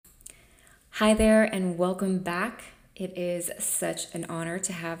Hi there, and welcome back. It is such an honor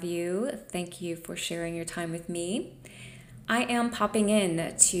to have you. Thank you for sharing your time with me. I am popping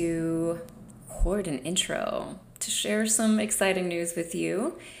in to record an intro to share some exciting news with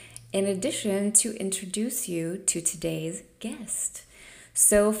you, in addition to introduce you to today's guest.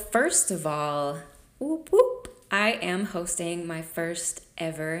 So, first of all, whoop whoop, I am hosting my first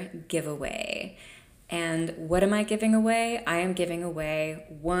ever giveaway. And what am I giving away? I am giving away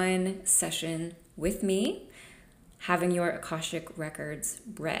one session with me having your Akashic Records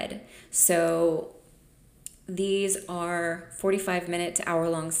read. So these are 45-minute to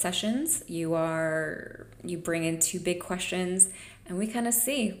hour-long sessions. You bring in two big questions and we kind of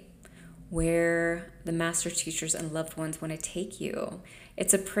see where the master teachers and loved ones want to take you.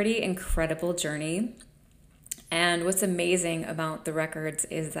 It's a pretty incredible journey. And what's amazing about the records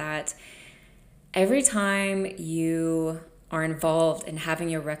is that every time you are involved in having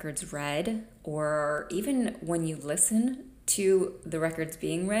your records read, or even when you listen to the records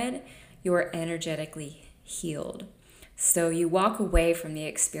being read, you're energetically healed. So you walk away from the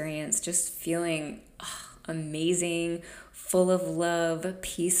experience just feeling amazing, full of love,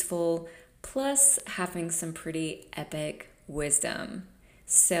 peaceful, plus having some pretty epic wisdom.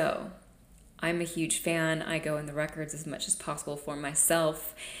 So I'm a huge fan. I go in the records as much as possible for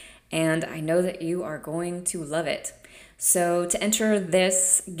myself, and I know that you are going to love it. So to enter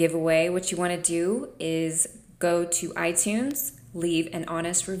this giveaway, what you want to do is go to iTunes, leave an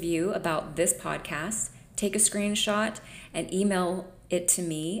honest review about this podcast, take a screenshot, and email it to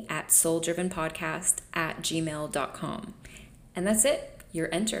me at souldrivenpodcast@gmail.com. And that's it.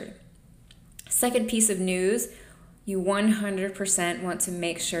 You're entered. Second piece of news, you 100% want to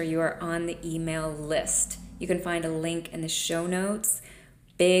make sure you are on the email list. You can find a link in the show notes.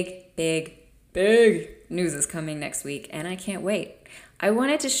 Big news is coming next week, and I can't wait. I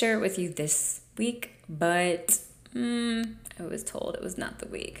wanted to share it with you this week, but I was told it was not the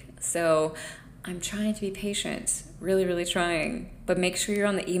week. So I'm trying to be patient, really trying. But make sure you're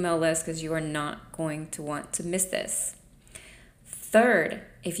on the email list because you are not going to want to miss this. Third,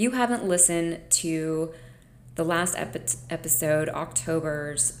 if you haven't listened to the last episode,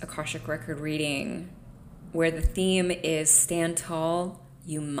 October's Akashic Record reading, where the theme is Stand Tall,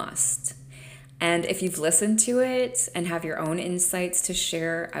 you must. And if you've listened to it and have your own insights to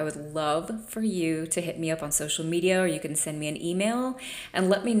share, I would love for you to hit me up on social media, or you can send me an email and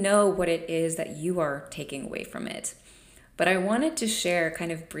let me know what it is that you are taking away from it. But I wanted to share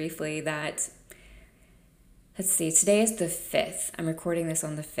kind of briefly that, let's see, today is the 5th. I'm recording this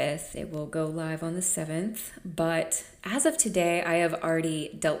on the 5th. It will go live on the 7th. But as of today, I have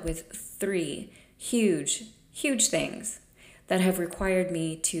already dealt with 3 huge things that have required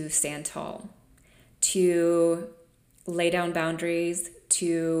me to stand tall, to lay down boundaries,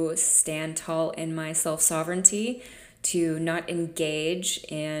 to stand tall in my self-sovereignty, to not engage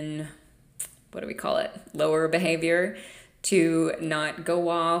in, lower behavior, to not go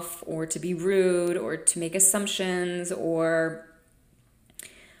off or to be rude or to make assumptions or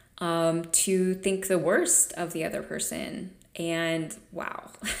to think the worst of the other person. And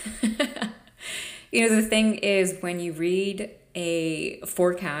wow. The thing is, when you read a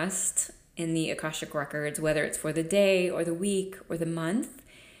forecast in the Akashic Records, whether it's for the day or the week or the month,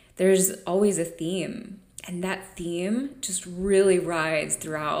 there's always a theme. And that theme just really rides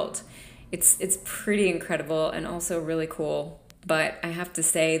throughout. It's pretty incredible and also really cool. But I have to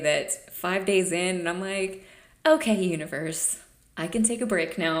say that 5 days in, and I'm like, okay, universe, I can take a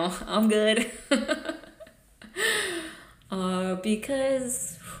break now. I'm good.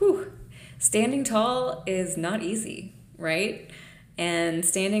 Because standing tall is not easy, right? And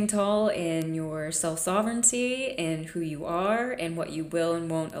standing tall in your self-sovereignty and who you are and what you will and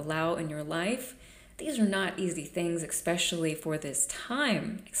won't allow in your life, these are not easy things, especially for this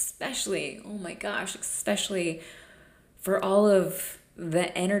time, especially for all of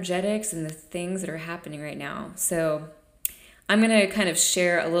the energetics and the things that are happening right now. So I'm going to kind of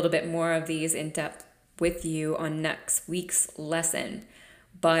share a little bit more of these in depth with you on next week's lesson.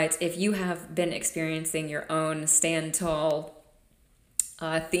 But if you have been experiencing your own stand tall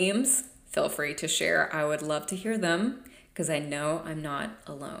themes, feel free to share. I would love to hear them because I know I'm not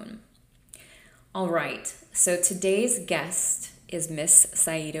alone. All right, so today's guest is Miss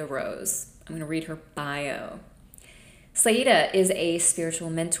Saida Rose. I'm going to read her bio. Saida is a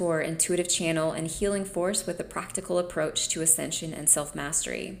spiritual mentor, intuitive channel, and healing force with a practical approach to ascension and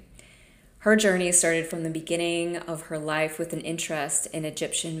self-mastery. Her journey started from the beginning of her life with an interest in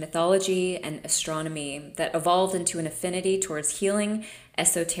Egyptian mythology and astronomy that evolved into an affinity towards healing,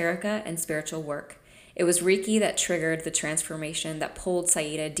 esoterica, and spiritual work. It was Reiki that triggered the transformation that pulled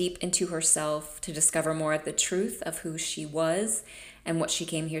Saida deep into herself to discover more of the truth of who she was and what she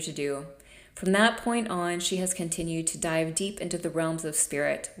came here to do. From that point on, she has continued to dive deep into the realms of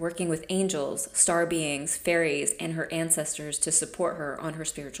spirit, working with angels, star beings, fairies, and her ancestors to support her on her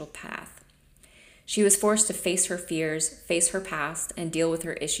spiritual path. She was forced to face her fears, face her past, and deal with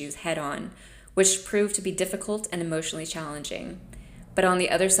her issues head on, which proved to be difficult and emotionally challenging. But on the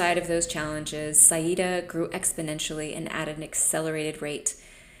other side of those challenges, Saida grew exponentially and at an accelerated rate.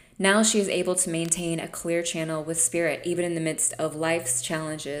 Now she is able to maintain a clear channel with spirit even in the midst of life's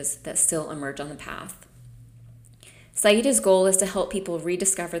challenges that still emerge on the path. Saida's goal is to help people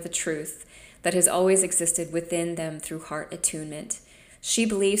rediscover the truth that has always existed within them through heart attunement. She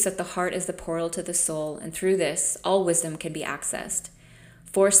believes that the heart is the portal to the soul, and through this, all wisdom can be accessed.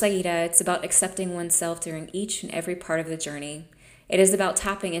 For Saida, it's about accepting oneself during each and every part of the journey. It is about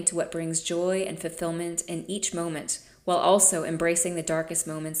tapping into what brings joy and fulfillment in each moment, while also embracing the darkest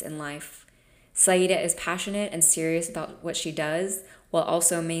moments in life. Saida is passionate and serious about what she does, while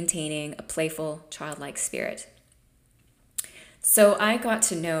also maintaining a playful, childlike spirit. So I got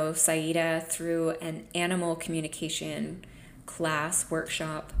to know Saida through an animal communication class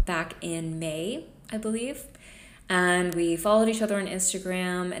workshop back in May, I believe. And we followed each other on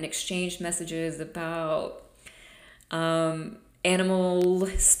Instagram and exchanged messages about animal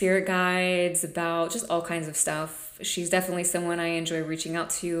spirit guides, about just all kinds of stuff. She's definitely someone I enjoy reaching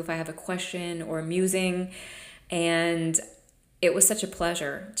out to if I have a question or musing. And it was such a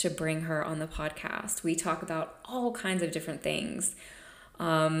pleasure to bring her on the podcast. We talk about all kinds of different things.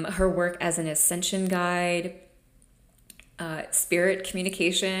 Her work as an ascension guide, spirit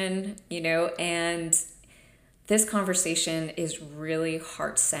communication, and this conversation is really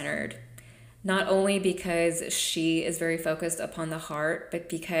heart-centered. Not only because she is very focused upon the heart, but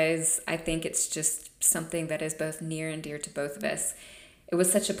because I think it's just something that is both near and dear to both of us. It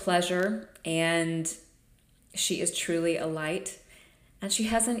was such a pleasure, and she is truly a light, and she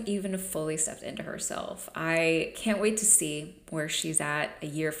hasn't even fully stepped into herself. I can't wait to see where she's at a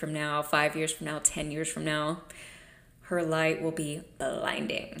year from now, 5 years from now, 10 years from now. Her light will be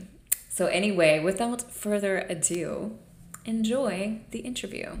blinding. So anyway, without further ado, enjoy the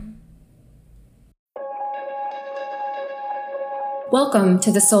interview. Welcome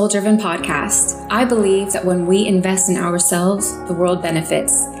to the Soul Driven Podcast. I believe that when we invest in ourselves, the world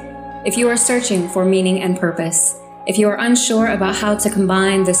benefits. If you are searching for meaning and purpose, if you are unsure about how to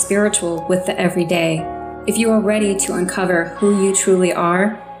combine the spiritual with the everyday, if you are ready to uncover who you truly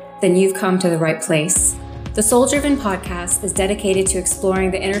are, then you've come to the right place. The Soul Driven Podcast is dedicated to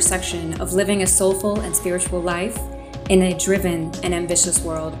exploring the intersection of living a soulful and spiritual life in a driven and ambitious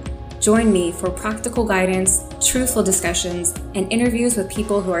world. Join me for practical guidance, truthful discussions, and interviews with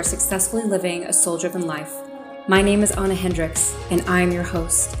people who are successfully living a soul-driven life. My name is Anna Hendricks, and I am your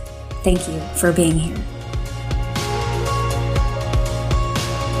host. Thank you for being here.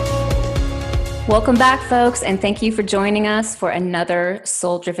 Welcome back, folks, and thank you for joining us for another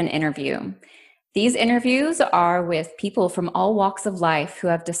soul-driven interview. These interviews are with people from all walks of life who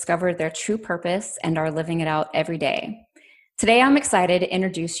have discovered their true purpose and are living it out every day. Today, I'm excited to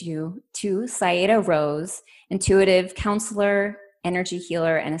introduce you to Saida Rose, intuitive counselor, energy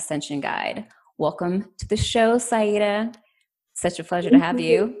healer, and ascension guide. Welcome to the show, Saida. Such a pleasure to have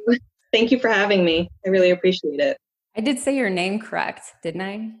you. Thank you for having me. I really appreciate it. I did say your name correct, didn't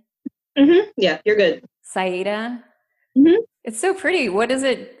I? Mm-hmm. Yeah, you're good. Saida? Mm-hmm. It's so pretty. What is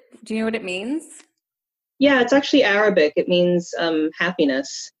it? Do you know what it means? Yeah, it's actually Arabic. It means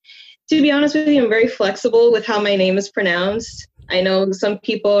happiness. To be honest with you, I'm very flexible with how my name is pronounced. I know some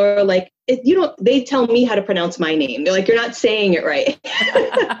people are like, they tell me how to pronounce my name. They're like, you're not saying it right.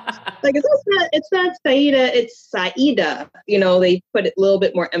 Like, it's not Saida, it's Saida. They put a little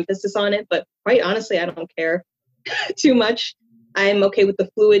bit more emphasis on it, but quite honestly, I don't care too much. I'm okay with the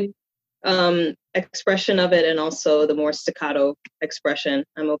fluid expression of it and also the more staccato expression.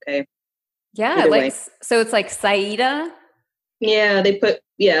 I'm okay. Yeah, so it's like Saida? Yeah,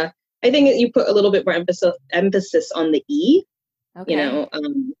 I think you put a little bit more emphasis on the E, okay.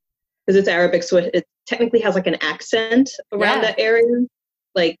 Because it's Arabic, so it technically has like an accent around that area,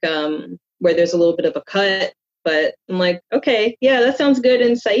 like where there's a little bit of a cut. But I'm like, okay, yeah, that sounds good.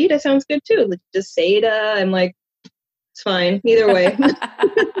 And Saida sounds good too. Like, just Saida, I'm like, it's fine. Either way.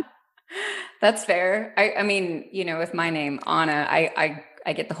 That's fair. I mean, with my name, Anna,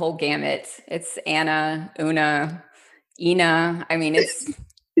 I get the whole gamut. It's Anna, Una, Ina. I mean, it's...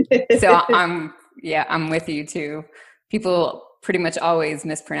 So I'm with you too. People pretty much always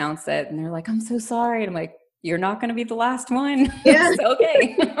mispronounce it and they're like, I'm so sorry. And I'm like, you're not going to be the last one. Yeah, It's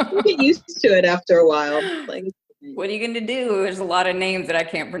okay. you get used to it after a while. Like, What are you going to do? There's a lot of names that I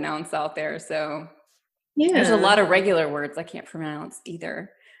can't pronounce out there. So there's a yeah. lot of regular words I can't pronounce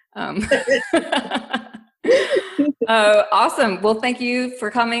either. Um, awesome. Well, thank you for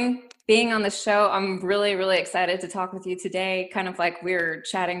coming, being on the show. I'm really, really excited to talk with you today. Kind of like we were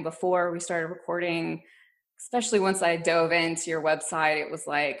chatting before we started recording, especially once I dove into your website, it was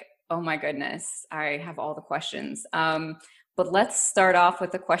like, oh my goodness, I have all the questions. But let's start off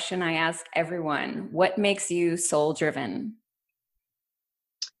with the question I ask everyone. What makes you soul driven?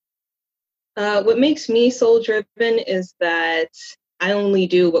 What makes me soul driven is that I only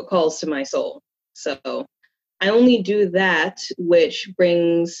do what calls to my soul. So I only do that which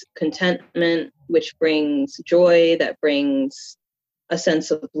brings contentment, which brings joy, that brings a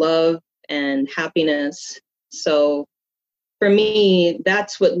sense of love and happiness. So for me,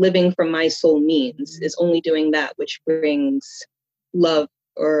 that's what living from my soul means, is only doing that which brings love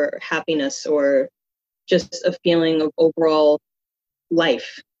or happiness or just a feeling of overall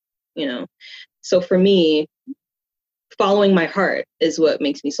life, you know. So for me, following my heart is what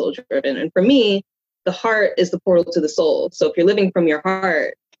makes me soul driven. And for me, the heart is the portal to the soul. So if you're living from your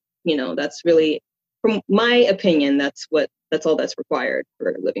heart, that's really, from my opinion, that's all that's required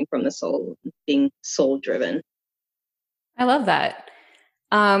for living from the soul, being soul driven. I love that.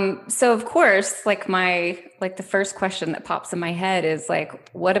 So of course, like the first question that pops in my head is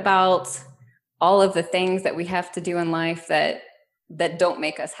like, what about all of the things that we have to do in life that don't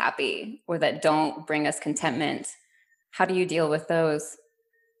make us happy or that don't bring us contentment? How do you deal with those?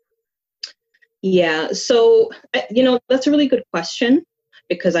 Yeah. So, that's a really good question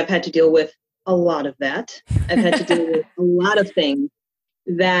because I've had to deal with a lot of that. I've had to deal with a lot of things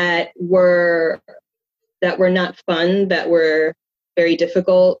that were not fun, that were very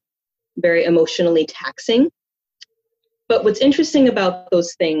difficult, very emotionally taxing. But what's interesting about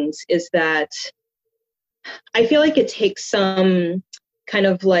those things is that I feel like it takes some kind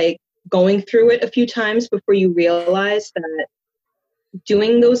of like going through it a few times before you realize that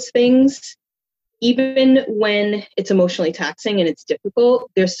doing those things, even when it's emotionally taxing and it's difficult,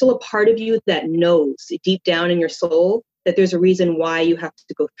 there's still a part of you that knows deep down in your soul that there's a reason why you have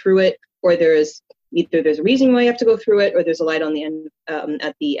to go through it, or there's a reason why you have to go through it, or there's a light on the end,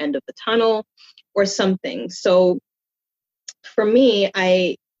 at the end of the tunnel, or something. So for me,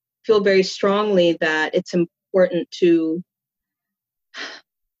 I feel very strongly that it's important to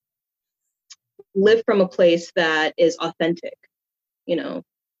live from a place that is authentic, you know.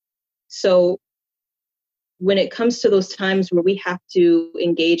 So when it comes to those times where we have to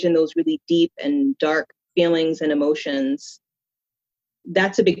engage in those really deep and dark feelings and emotions,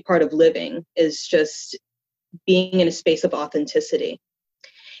 that's a big part of living, is just being in a space of authenticity.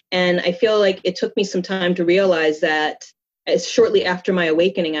 And I feel like it took me some time to realize that, as shortly after my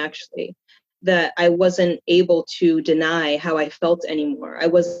awakening, actually, that I wasn't able to deny how I felt anymore. I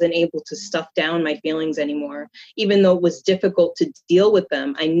wasn't able to stuff down my feelings anymore. Even though it was difficult to deal with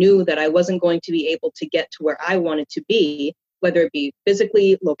them, I knew that I wasn't going to be able to get to where I wanted to be, whether it be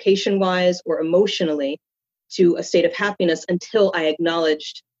physically, location-wise, or emotionally, to a state of happiness until I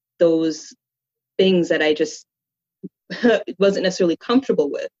acknowledged those things that I just wasn't necessarily comfortable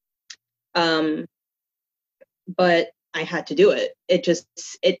with. But I had to do it.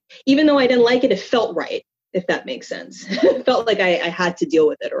 Even though I didn't like it, it felt right, if that makes sense. It felt like I had to deal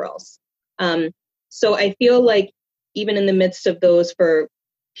with it or else. So I feel like even in the midst of those, for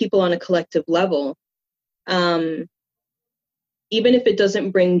people on a collective level, even if it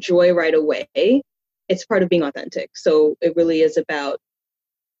doesn't bring joy right away, it's part of being authentic. So it really is about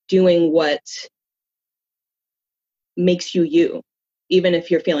doing what makes you you, even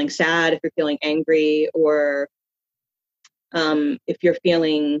if you're feeling sad, if you're feeling angry, or if you're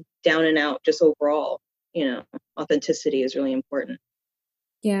feeling down and out, just overall, authenticity is really important.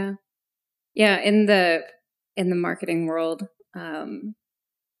 Yeah. Yeah. In the marketing world, the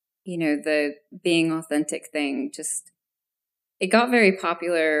being authentic thing, it got very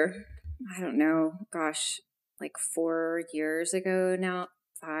popular. I don't know, gosh, like 4 years ago now,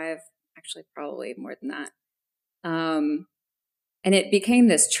 5, actually probably more than that. And it became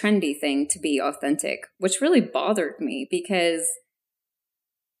this trendy thing to be authentic, which really bothered me because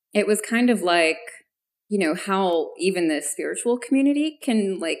it was kind of like, how even the spiritual community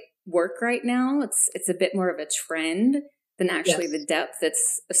can like work right now. It's a bit more of a trend than actually Yes. the depth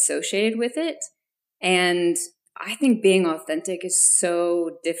that's associated with it. And I think being authentic is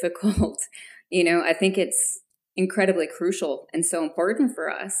so difficult. I think it's incredibly crucial and so important for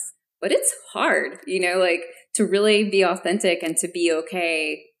us, but it's hard, like to really be authentic and to be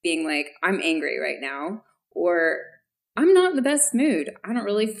okay being like, I'm angry right now, or I'm not in the best mood. I don't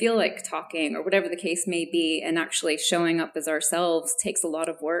really feel like talking, or whatever the case may be. And actually showing up as ourselves takes a lot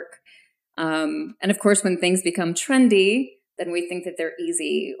of work. And of course, when things become trendy, then we think that they're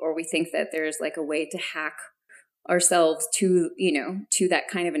easy, or we think that there's like a way to hack ourselves to, to that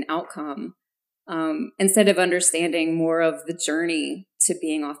kind of an outcome, instead of understanding more of the journey to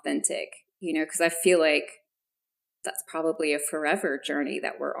being authentic, because I feel like that's probably a forever journey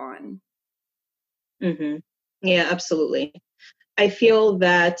that we're on. Mm-hmm. Yeah, absolutely. I feel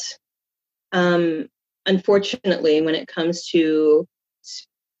that, unfortunately, when it comes to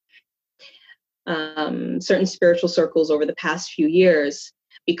certain spiritual circles over the past few years,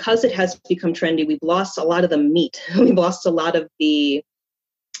 because it has become trendy, we've lost a lot of the meat. We've lost a lot of the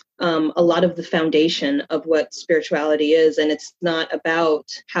foundation of what spirituality is. And it's not about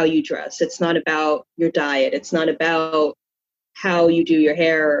how you dress. It's not about your diet. It's not about how you do your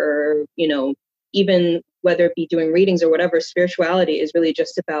hair, or, even whether it be doing readings or whatever. Spirituality is really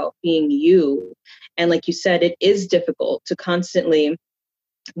just about being you. And like you said, it is difficult to constantly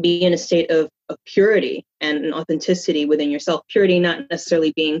be in a state of purity and an authenticity within yourself. Purity not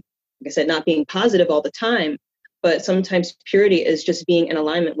necessarily being, like I said, not being positive all the time, but sometimes purity is just being in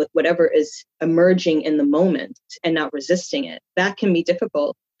alignment with whatever is emerging in the moment and not resisting it. That can be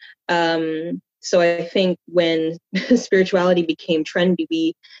difficult. So I think when spirituality became trendy,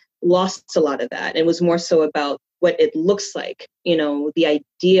 we lost a lot of that. It was more so about what it looks like, the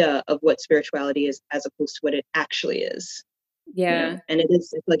idea of what spirituality is, as opposed to what it actually is. Yeah. And it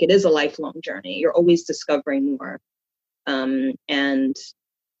is a lifelong journey. You're always discovering more, and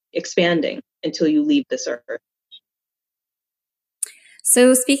expanding until you leave this earth.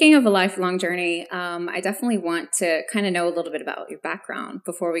 So speaking of a lifelong journey, I definitely want to kind of know a little bit about your background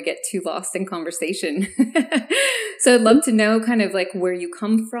before we get too lost in conversation. So I'd love to know kind of like where you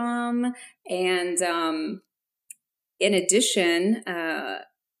come from. And in addition, I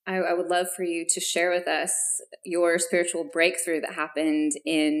would love for you to share with us your spiritual breakthrough that happened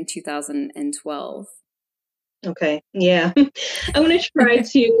in 2012. Okay. Yeah. I'm going to try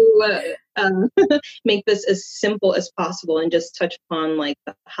to make this as simple as possible and just touch upon like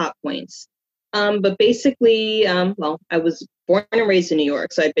the hot points. But basically, well, I was born and raised in New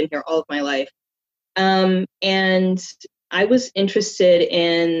York, so I've been here all of my life. And I was interested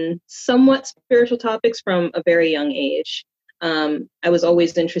in somewhat spiritual topics from a very young age. I was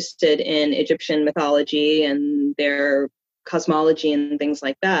always interested in Egyptian mythology and their cosmology and things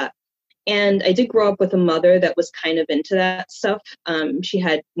like that. And I did grow up with a mother that was kind of into that stuff. She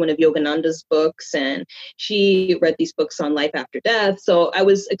had one of Yogananda's books, and she read these books on life after death. So I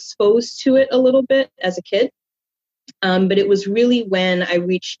was exposed to it a little bit as a kid. But it was really when I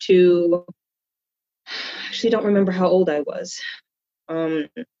reached to, I actually don't remember how old I was.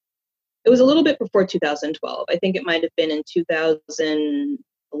 It was a little bit before 2012. I think it might have been in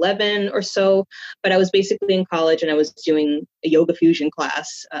 2011 or so, but I was basically in college and I was doing a yoga fusion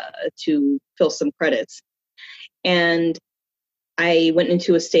class to fill some credits. And I went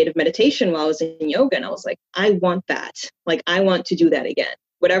into a state of meditation while I was in yoga, and I was like, I want that. Like, I want to do that again.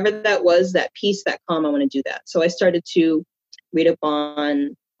 Whatever that was, that peace, that calm, I want to do that. So I started to read up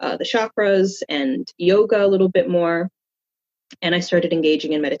on the chakras and yoga a little bit more. And I started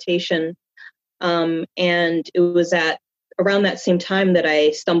engaging in meditation. And it was at around that same time that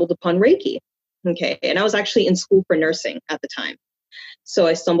I stumbled upon Reiki. Okay. And I was actually in school for nursing at the time. So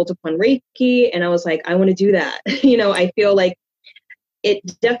I stumbled upon Reiki and I was like, I want to do that. I feel like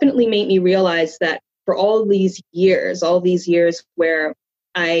it definitely made me realize that for all these years where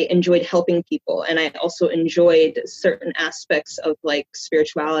I enjoyed helping people, and I also enjoyed certain aspects of like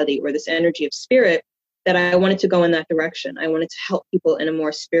spirituality or this energy of spirit, that I wanted to go in that direction. I wanted to help people in a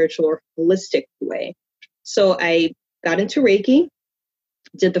more spiritual or holistic way. So I got into Reiki,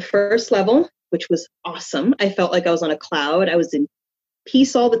 did the first level, which was awesome. I felt like I was on a cloud. I was in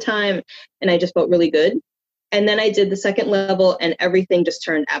peace all the time, and I just felt really good. And then I did the second level, and everything just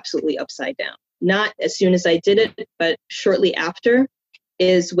turned absolutely upside down. Not as soon as I did it, but shortly after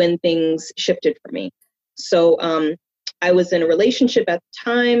is when things shifted for me. So I was in a relationship at the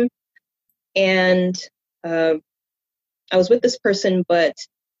time, and I was with this person, but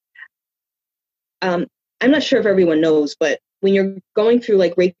I'm not sure if everyone knows, but when you're going through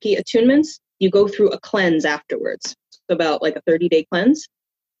like Reiki attunements, you go through a cleanse afterwards. It's about like a 30-day cleanse.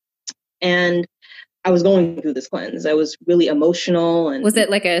 And I was going through this cleanse. I was really emotional. And was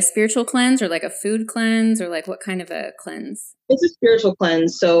it like a spiritual cleanse or like a food cleanse, or like what kind of a cleanse? It's a spiritual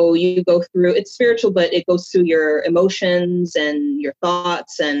cleanse. So you go through, it's spiritual, but it goes through your emotions and your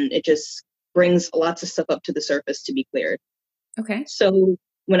thoughts, and it just brings lots of stuff up to the surface to be cleared. Okay. So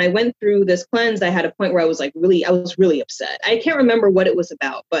when I went through this cleanse, I had a point where I was really upset. I can't remember what it was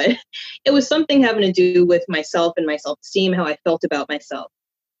about, but it was something having to do with myself and my self-esteem, how I felt about myself.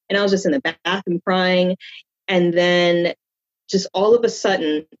 And I was just in the bathroom crying. And then just all of a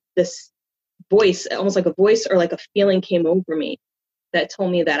sudden, this voice, almost like a voice or like a feeling came over me that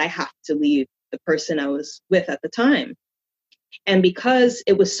told me that I have to leave the person I was with at the time. And because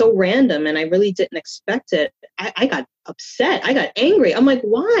it was so random and I really didn't expect it, I got upset. I got angry. I'm like,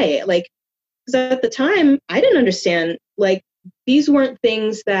 why? Like, because at the time I didn't understand, like, these weren't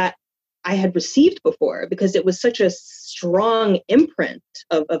things that I had received before, because it was such a strong imprint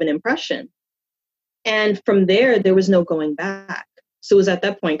of an impression. And from there was no going back. So it was at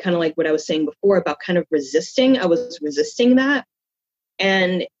that point, kind of like what I was saying before about kind of resisting. I was resisting that.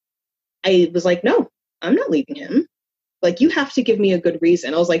 And I was like, no, I'm not leaving him. Like, you have to give me a good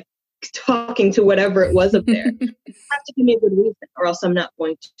reason. I was like talking to whatever it was up there. You have to give me a good reason or else I'm not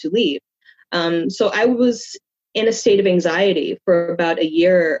going to leave. So I was in a state of anxiety for about a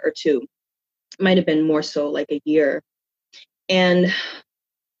year or two. Might have been more so like a year. And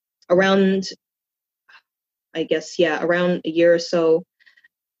around a year or so,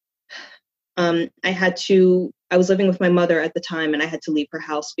 I was living with my mother at the time, and I had to leave her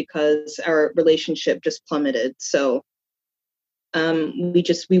house because our relationship just plummeted. So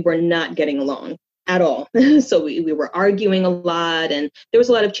we were not getting along at all. So we were arguing a lot, and there was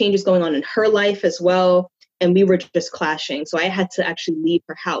a lot of changes going on in her life as well. And we were just clashing. So I had to actually leave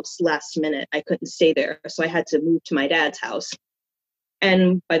her house last minute. I couldn't stay there. So I had to move to my dad's house.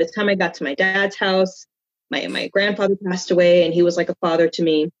 And by the time I got to my dad's house, my grandfather passed away, and he was like a father to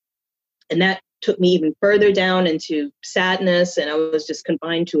me. And that took me even further down into sadness. And I was just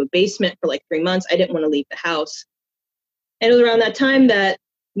confined to a basement for like 3 months. I didn't want to leave the house. And it was around that time that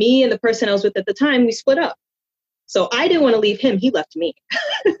me and the person I was with at the time, we split up. So I didn't want to leave him. He left me.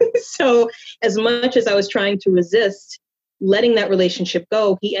 So as much as I was trying to resist letting that relationship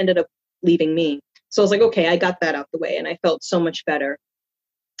go, he ended up leaving me. So I was like, okay, I got that out the way. And I felt so much better.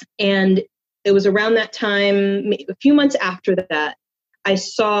 And it was around that time, a few months after that, I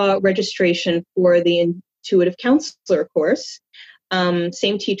saw registration for the intuitive counselor course,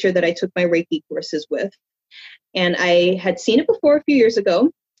 same teacher that I took my Reiki courses with. And I had seen it before a few years ago,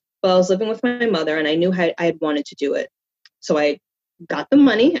 but I was living with my mother, and I knew I had wanted to do it. So I got the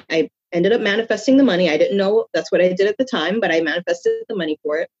money. I ended up manifesting the money. I didn't know that's what I did at the time, but I manifested the money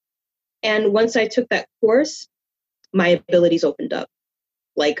for it. And once I took that course, my abilities opened up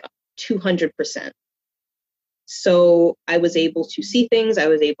like 200%. So I was able to see things, I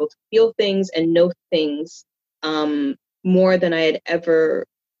was able to feel things and know things more than I had ever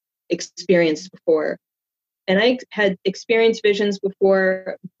experienced before. And I had experienced visions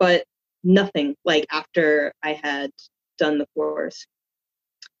before, but nothing like after I had done the course.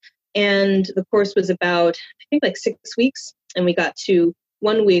 And the course was about, I think, like 6 weeks. And we got to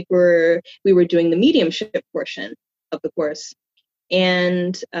 1 week where we were doing the mediumship portion of the course.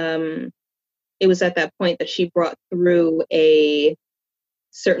 And it was at that point that she brought through a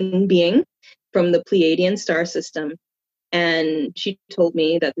certain being from the Pleiadian star system. And she told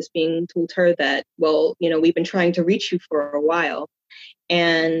me that this being told her that, well, we've been trying to reach you for a while.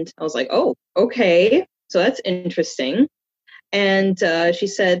 And I was like, oh, okay. So that's interesting. And she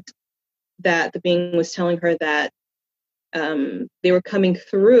said that the being was telling her that they were coming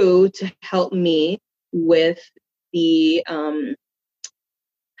through to help me with the,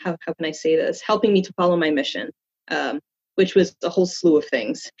 how can I say this? Helping me to follow my mission, which was a whole slew of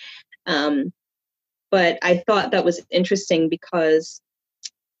things. But I thought that was interesting because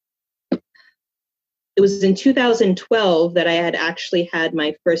it was in 2012 that I had actually had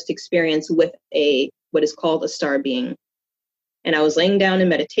my first experience with what is called a star being. And I was laying down in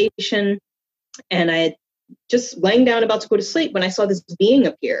meditation, and I had just laying down about to go to sleep when I saw this being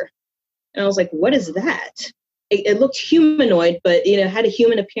appear. And I was like, what is that? It looked humanoid, but it had a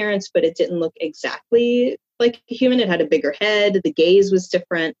human appearance, but it didn't look exactly like a human. It had a bigger head. The gaze was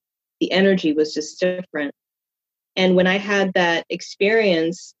different. The energy was just different. And when I had that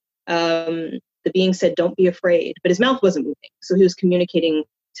experience, the being said, don't be afraid, but his mouth wasn't moving. So he was communicating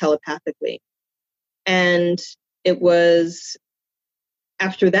telepathically. And it was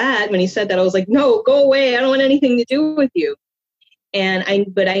after that, when he said that, I was like, no, go away. I don't want anything to do with you.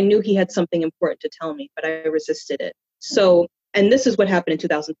 But I knew he had something important to tell me, but I resisted it. So, and this is what happened in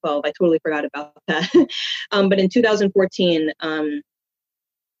 2012. I totally forgot about that. But in 2014,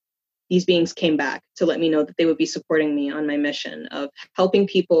 these beings came back to let me know that they would be supporting me on my mission of helping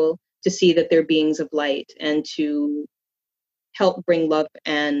people to see that they're beings of light and to help bring love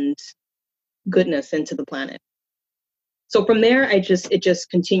and goodness into the planet. So from there, it just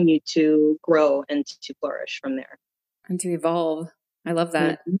continued to grow and to flourish from there. And to evolve. I love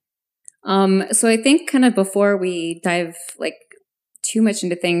that. Mm-hmm. So I think kind of before we dive like too much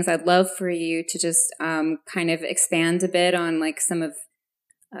into things, I'd love for you to just kind of expand a bit on like some of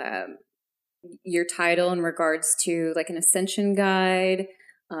your title in regards to like an ascension guide.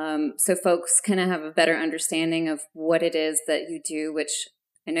 So folks kind of have a better understanding of what it is that you do, which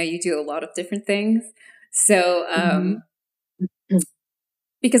I know you do a lot of different things. So,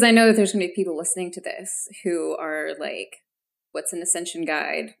 because I know that there's going to be people listening to this who are like, what's an ascension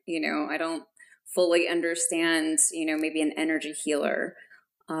guide? You know, I don't fully understand, you know, maybe an energy healer.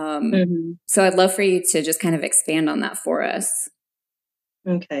 So I'd love for you to just kind of expand on that for us.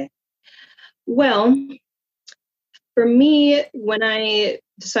 Okay. Well, for me, when I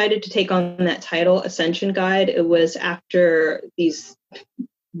decided to take on that title, Ascension Guide, it was after these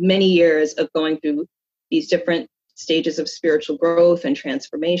many years of going through these different stages of spiritual growth and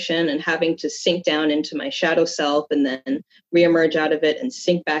transformation and having to sink down into my shadow self and then reemerge out of it and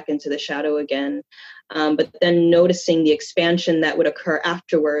sink back into the shadow again. But then noticing the expansion that would occur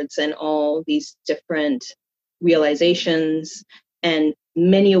afterwards and all these different realizations and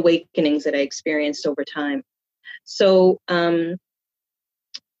many awakenings that I experienced over time. So, and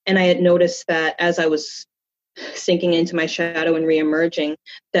I had noticed that as I was sinking into my shadow and reemerging,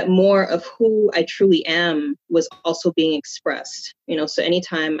 that more of who I truly am was also being expressed. You know, so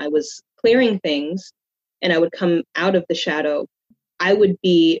anytime I was clearing things and I would come out of the shadow, I would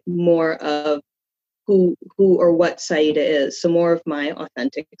be more of who or what Saida is. So more of my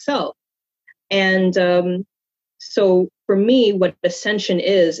authentic self. And so for me, what ascension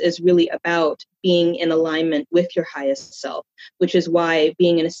is really about being in alignment with your highest self, which is why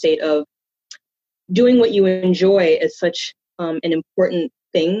being in a state of doing what you enjoy is such an important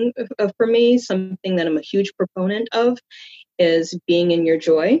thing for me. Something that I'm a huge proponent of is being in your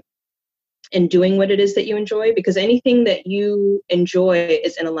joy and doing what it is that you enjoy, because anything that you enjoy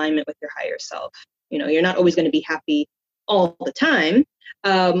is in alignment with your higher self. You know, you're not always going to be happy all the time,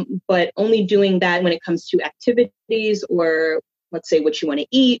 but only doing that when it comes to activities or, let's say, what you want to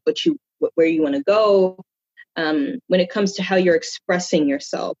eat, where you want to go. When it comes to how you're expressing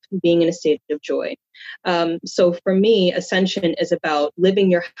yourself, being in a state of joy. So for me, ascension is about living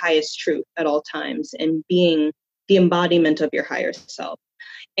your highest truth at all times and being the embodiment of your higher self.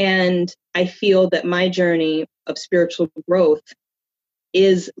 And I feel that my journey of spiritual growth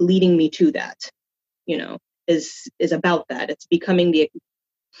is leading me to that, you know, is about that. It's becoming the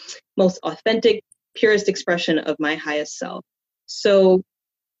most authentic, purest expression of my highest self. So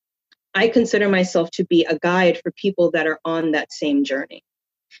I consider myself to be a guide for people that are on that same journey.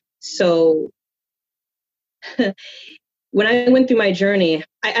 So when I went through my journey,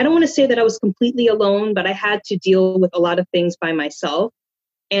 I don't want to say that I was completely alone, but I had to deal with a lot of things by myself.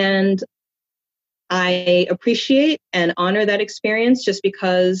 And I appreciate and honor that experience just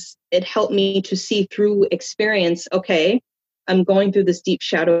because it helped me to see through experience, okay, I'm going through this deep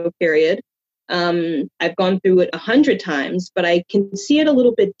shadow period. I've gone through it 100 times, but I can see it a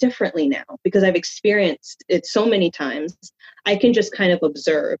little bit differently now because I've experienced it so many times. I can just kind of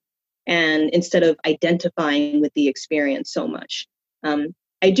observe, and instead of identifying with the experience so much.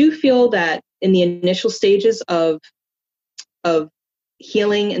 I do feel that in the initial stages of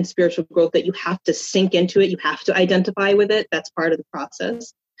healing and spiritual growth, that you have to sink into it, you have to identify with it. That's part of the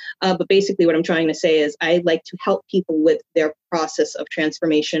process. But basically what I'm trying to say is I like to help people with their process of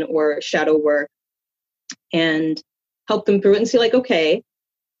transformation or shadow work and help them through it and see like, okay,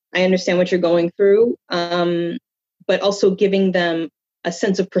 I understand what you're going through, but also giving them a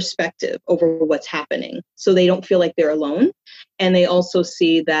sense of perspective over what's happening so they don't feel like they're alone. And they also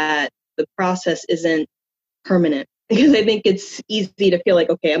see that the process isn't permanent, because I think it's easy to feel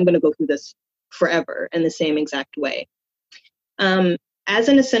like, okay, I'm going to go through this forever in the same exact way. As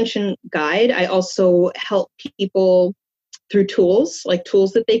an ascension guide, I also help people through tools, like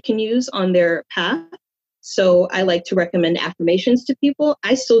tools that they can use on their path. So I like to recommend affirmations to people.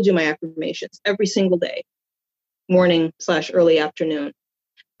 I still do my affirmations every single day, morning/early afternoon.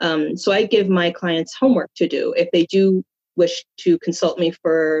 So I give my clients homework to do. If they do wish to consult me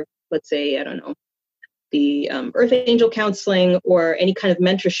for, let's say, I don't know, the Earth Angel counseling or any kind of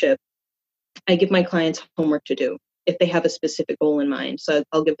mentorship, I give my clients homework to do if they have a specific goal in mind. So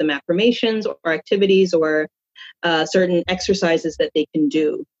I'll give them affirmations or activities or certain exercises that they can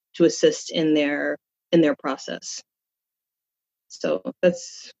do to assist in their process. So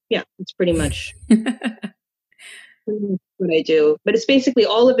that's pretty much what I do. But it's basically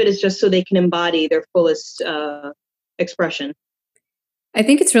all of it is just so they can embody their fullest expression. I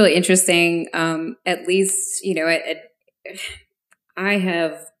think it's really interesting, at least, you know, I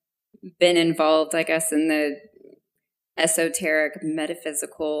have been involved, I guess, in the esoteric,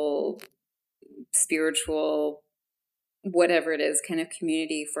 metaphysical, spiritual, whatever it is, kind of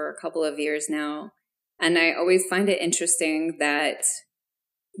community for a couple of years now. And I always find it interesting that,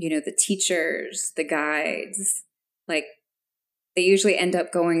 the teachers, the guides, like, they usually end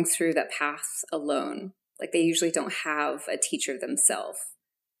up going through that path alone. Like, they usually don't have a teacher themselves,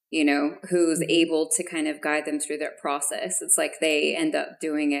 who's able to kind of guide them through that process. It's like they end up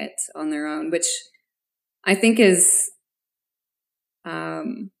doing it on their own, which I think is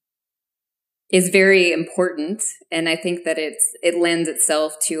very important. And I think that it lends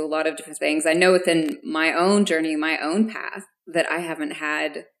itself to a lot of different things. I know within my own journey, my own path, that I haven't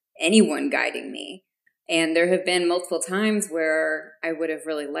had anyone guiding me. And there have been multiple times where I would have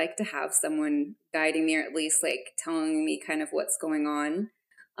really liked to have someone guiding me, or at least like telling me kind of what's going on.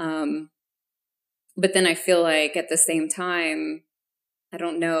 But then I feel like at the same time, I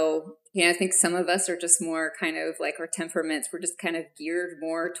don't know, I think some of us are just more kind of like our temperaments, we're just kind of geared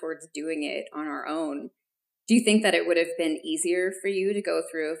more towards doing it on our own. Do you think that it would have been easier for you to go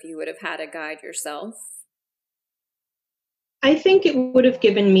through if you would have had a guide yourself? I think it would have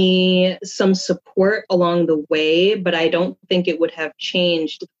given me some support along the way, but I don't think it would have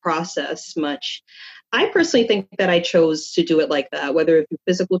changed the process much. I personally think that I chose to do it like that, whether it's a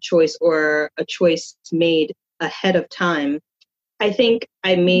physical choice or a choice made ahead of time. I think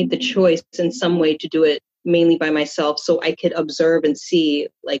I made the choice in some way to do it mainly by myself so I could observe and see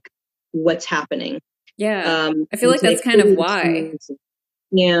like what's happening. Yeah. I feel like that's kind of why.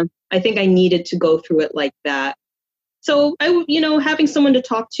 Yeah. I think I needed to go through it like that. So having someone to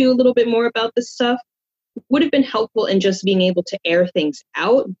talk to a little bit more about this stuff would have been helpful in just being able to air things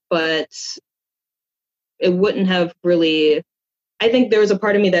out, but it wouldn't have really, I think there was a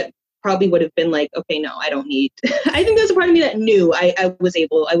part of me that probably would have been like, okay, no, I don't need, I think there's a part of me that knew I would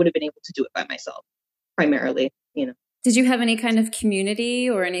have been able to do it by myself, primarily, Did you have any kind of community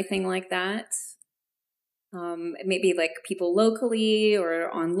or anything like that? Maybe like people locally or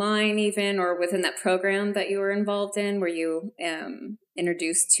online even, or within that program that you were involved in, were you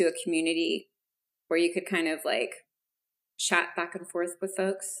introduced to a community where you could kind of like chat back and forth with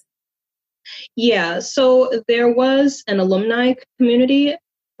folks? Yeah, so there was an alumni community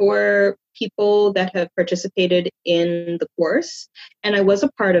for people that have participated in the course, and I was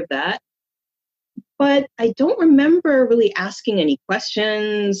a part of that. But I don't remember really asking any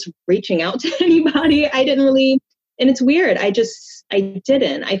questions, reaching out to anybody. I didn't really, and it's weird. I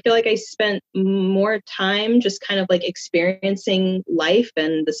didn't. I feel like I spent more time just kind of like experiencing life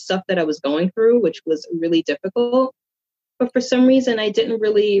and the stuff that I was going through, which was really difficult. But for some reason, I didn't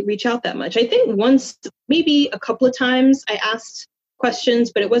really reach out that much. I think once, maybe a couple of times, I asked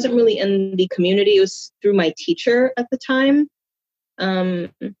questions, but it wasn't really in the community. It was through my teacher at the time.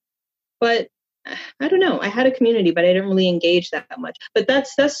 But I don't know. I had a community, but I didn't really engage that much. But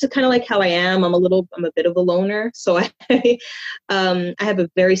that's kind of like how I am. I'm a bit of a loner. So I have a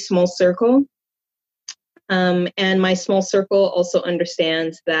very small circle. And my small circle also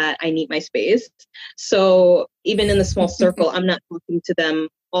understands that I need my space. So even in the small circle, I'm not talking to them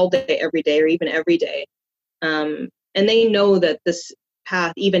all day, every day, or even every day. And they know that this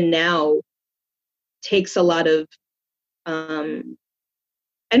path, even now, takes a lot of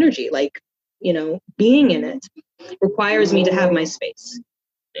energy. Like, being in it requires me to have my space.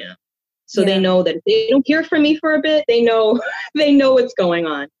 Yeah. So they know that if they don't hear from me for a bit, they know what's going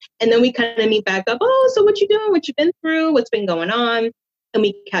on. And then we kind of meet back up. Oh, so what you doing? What you been through? What's been going on? And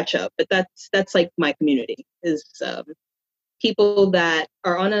we catch up. But that's like my community is people that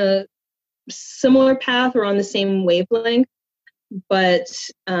are on a similar path or on the same wavelength. But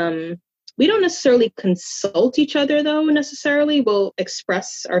we don't necessarily consult each other, though, necessarily. We'll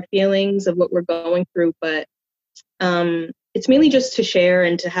express our feelings of what we're going through, but it's mainly just to share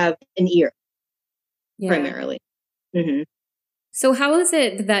and to have an ear, primarily. Mm-hmm. So how is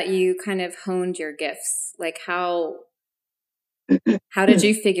it that you kind of honed your gifts? Like how did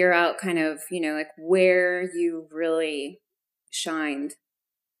you figure out kind of, like where you really shined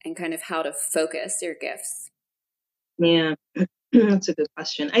and kind of how to focus your gifts? Yeah. That's a good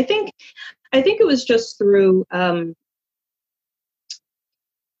question. I think it was just through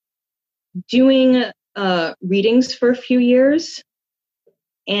doing readings for a few years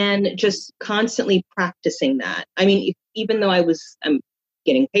and just constantly practicing that. I mean, even though I'm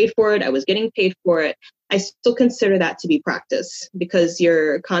getting paid for it, I still consider that to be practice because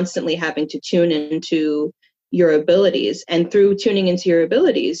you're constantly having to tune into your abilities. And through tuning into your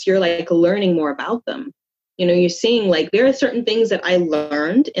abilities, you're like learning more about them. You're seeing like there are certain things that I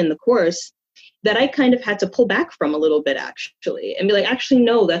learned in the course that I kind of had to pull back from a little bit, actually, and be like, actually,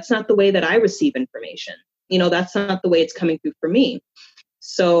 no, that's not the way that I receive information. That's not the way it's coming through for me.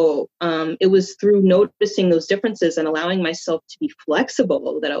 So it was through noticing those differences and allowing myself to be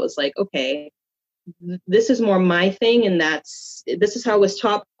flexible that I was like, okay, this is more my thing, and this is how it was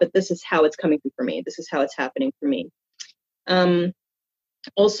taught, but this is how it's coming through for me. This is how it's happening for me.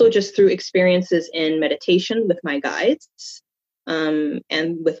 Also, just through experiences in meditation with my guides and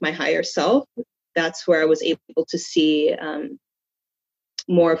with my higher self, that's where I was able to see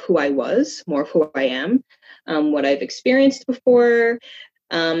more of who I was, more of who I am, what I've experienced before.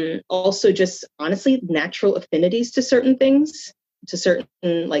 Also, just honestly, natural affinities to certain things, to certain,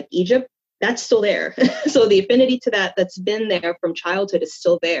 like Egypt, that's still there. So the affinity to that's been there from childhood is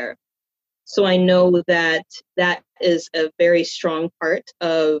still there. So I know that that is a very strong part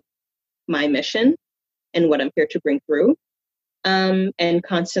of my mission and what I'm here to bring through. And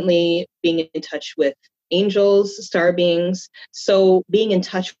constantly being in touch with angels, star beings. So being in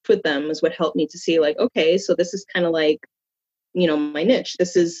touch with them is what helped me to see, like, okay, so this is kind of like, my niche.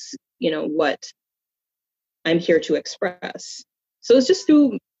 This is, what I'm here to express. So it's just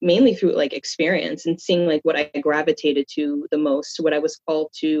mainly through like experience and seeing like what I gravitated to the most, what I was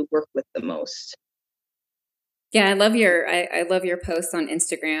called to work with the most. Yeah, I love your posts on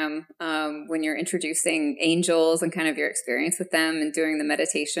Instagram when you're introducing angels and kind of your experience with them and doing the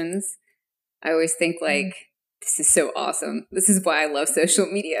meditations. I always think like, this is so awesome. This is why I love social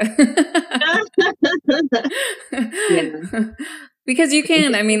media. Yeah. Because you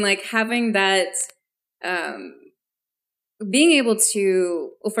can, I mean, like having that, being able to,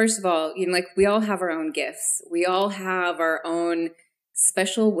 well, first of all, like we all have our own gifts. We all have our own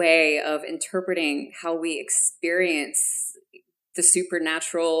special way of interpreting how we experience the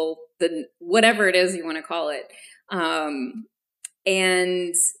supernatural, the whatever it is you want to call it.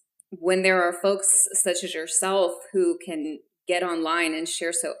 And when there are folks such as yourself who can get online and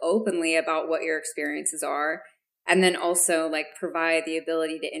share so openly about what your experiences are, and then also like provide the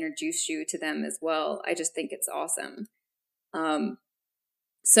ability to introduce you to them as well, I just think it's awesome.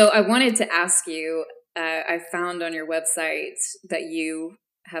 So I wanted to ask you, I found on your website that you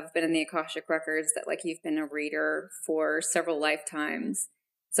have been in the Akashic Records, that like you've been a reader for several lifetimes.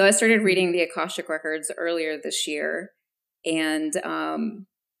 So I started reading the Akashic Records earlier this year, and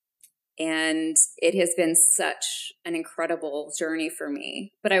it has been such an incredible journey for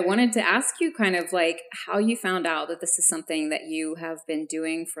me. But I wanted to ask you kind of like how you found out that this is something that you have been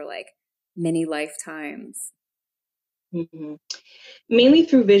doing for like many lifetimes. Mm-hmm. Mainly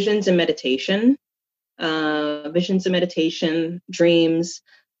through visions and meditation, dreams,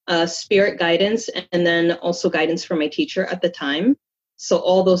 spirit guidance, and then also guidance from my teacher at the time. So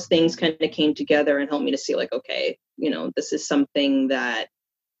all those things kind of came together and helped me to see like, okay, this is something that's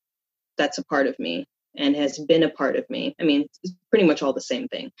a part of me and has been a part of me. I mean, it's pretty much all the same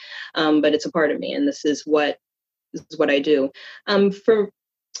thing, but it's a part of me, and this is what I do. For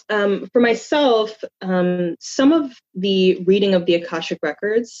myself, some of the reading of the Akashic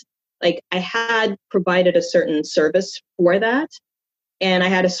Records, like I had provided a certain service for that, and I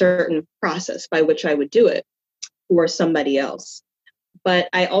had a certain process by which I would do it for somebody else. But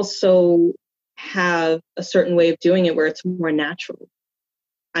I also have a certain way of doing it where it's more natural.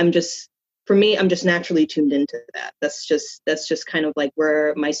 I'm just naturally tuned into that. That's just kind of like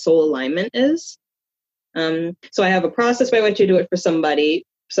where my soul alignment is. So I have a process by which I do it for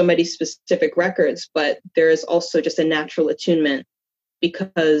somebody's specific records, but there is also just a natural attunement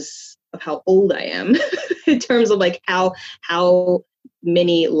because of how old I am in terms of like how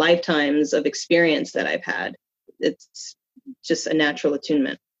many lifetimes of experience that I've had. It's just a natural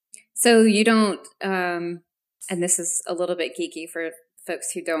attunement. So you don't, and this is a little bit geeky for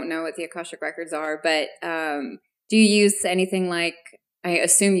folks who don't know what the Akashic Records are, but do you use anything like, I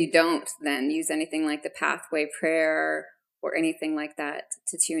assume you don't then use anything like the Pathway Prayer or anything like that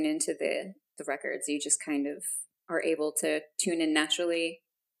to tune into the records? You just kind of are able to tune in naturally?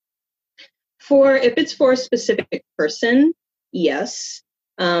 If it's for a specific person, yes.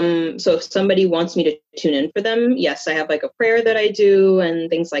 So if somebody wants me to tune in for them, yes, I have like a prayer that I do and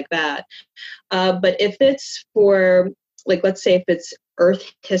things like that. But if it's for, like, let's say if it's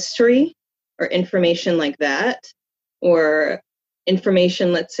Earth history or information like that, or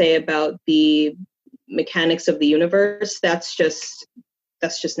information, let's say, about the mechanics of the universe, that's just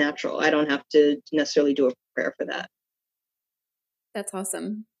natural. I don't have to necessarily do a prayer for that. That's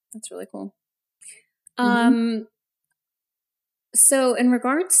awesome. That's really cool. Mm-hmm. So in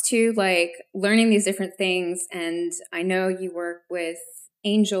regards to like learning these different things, and I know you work with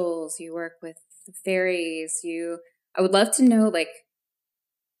angels, you work with the fairies, I would love to know, like,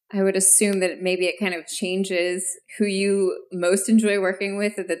 I would assume that maybe it kind of changes who you most enjoy working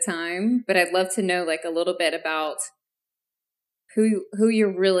with at the time, but I'd love to know like a little bit about who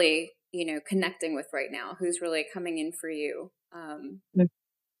you're really, connecting with right now, who's really coming in for you.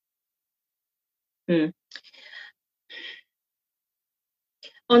 Mm.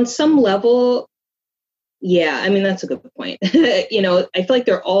 On some level, yeah, I mean, that's a good point. I feel like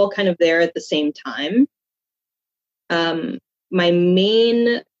they're all kind of there at the same time. My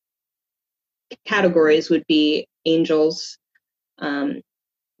main categories would be angels.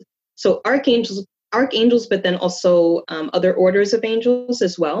 So archangels, but then also other orders of angels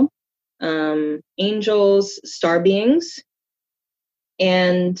as well. Angels, star beings,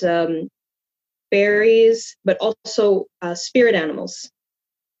 and fairies, but also spirit animals.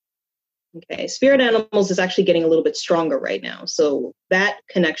 Okay, spirit animals is actually getting a little bit stronger right now. So that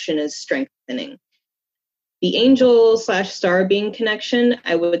connection is strengthening. The angel/star being connection,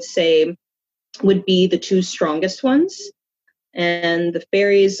 I would say, would be the two strongest ones. And the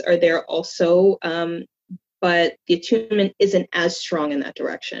fairies are there also, but the attunement isn't as strong in that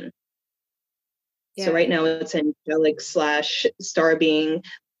direction. Yeah. So right now it's angelic/star being,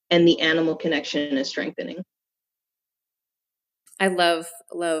 and the animal connection is strengthening. I love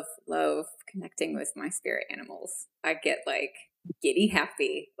connecting with my spirit animals. I get like giddy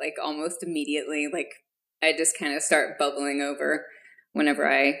happy, like almost immediately. Like I just kind of start bubbling over whenever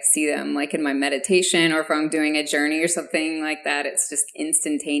I see them, like in my meditation, or if I'm doing a journey or something like that. It's just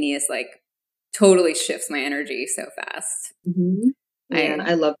instantaneous, like totally shifts my energy so fast. Mm-hmm. Yeah,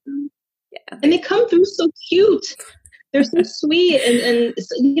 I love them. Yeah, and they come through so cute. They're so sweet and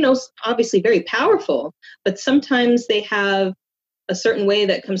obviously very powerful, but sometimes they have a certain way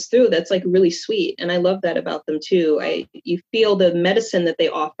that comes through that's like really sweet. And I love that about them too. You feel the medicine that they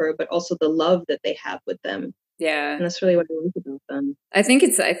offer, but also the love that they have with them. Yeah. And that's really what I like about them. I think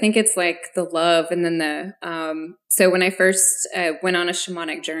it's like the love. And then so when I first went on a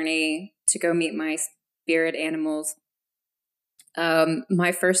shamanic journey to go meet my spirit animals,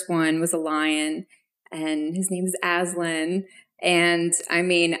 my first one was a lion, and his name is Aslan. And I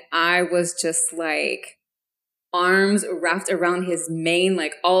mean, I was just like arms wrapped around his mane,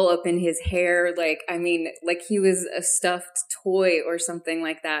 like all up in his hair. Like, I mean, like he was a stuffed toy or something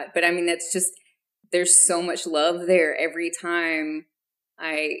like that. But I mean, that's just, there's so much love there every time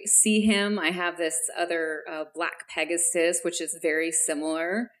I see him. I have this other black Pegasus, which is very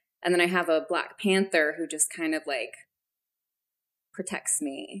similar. And then I have a Black Panther who just kind of like protects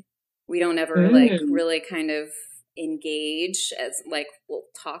me. We don't ever like really kind of engage, as like we'll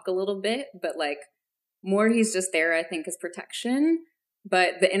talk a little bit, but like more he's just there, I think, as protection.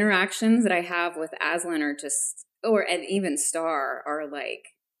 But the interactions that I have with Aslan are just, and even Star, are like,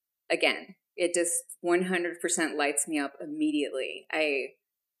 again, it just 100% lights me up immediately.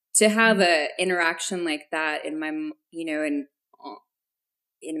 To have a interaction like that in my, in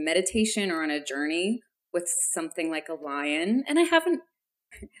meditation or on a journey with something like a lion, and I haven't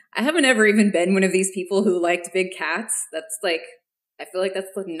ever even been one of these people who liked big cats. That's like, I feel like that's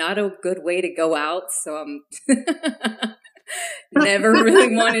not a good way to go out. So I'm never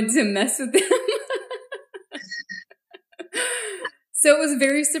really wanted to mess with them. So it was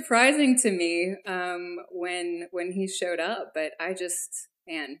very surprising to me when he showed up, but I just,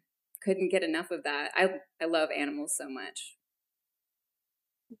 couldn't get enough of that. I love animals so much.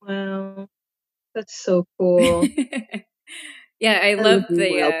 Wow. That's so cool. Yeah, I love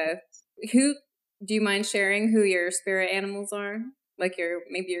who, do you mind sharing who your spirit animals are? Like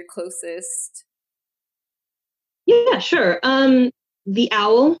maybe your closest? Yeah, sure. The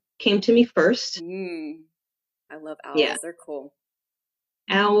owl came to me first. I love owls. Yeah. They're cool.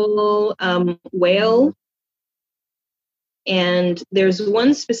 Owl, whale. And there's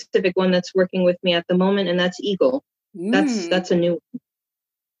one specific one that's working with me at the moment, and that's eagle. That's a new one.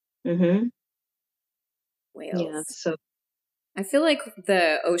 Mm-hmm. Whales. Yeah, so I feel like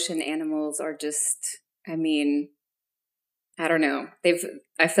the ocean animals are just, I mean, I don't know.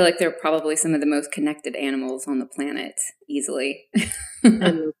 I feel like they're probably some of the most connected animals on the planet, easily.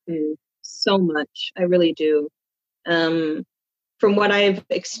 So much. I really do. From what I've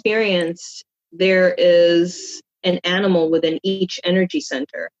experienced, there is an animal within each energy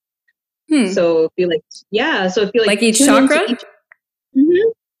center. So if you like each chakra? Mm-hmm.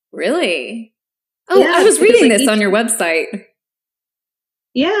 Really? Oh, yeah, I was reading this on your website.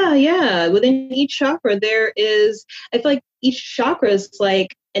 Yeah. Within each chakra, there is, I feel like each chakra is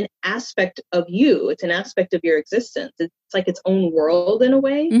like an aspect of you. It's an aspect of your existence. It's like its own world in a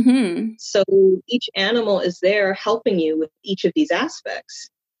way. Mm-hmm. So each animal is there helping you with each of these aspects,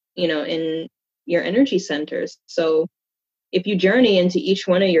 in your energy centers. So if you journey into each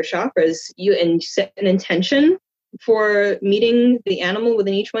one of your chakras, and set an intention for meeting the animal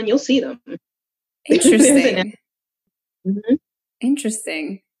within each one, you'll see them. Interesting. Mm-hmm.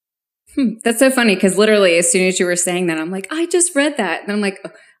 Interesting. That's so funny because literally as soon as you were saying that, I'm like, I just read that. And I'm like,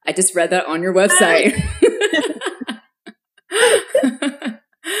 oh, I just read that on your website.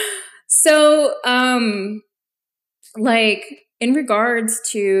 So, like in regards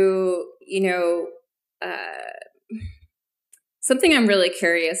to, something I'm really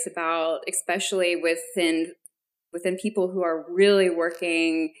curious about, especially within people who are really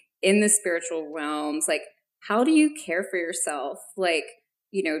working in the spiritual realms, like how do you care for yourself? Like,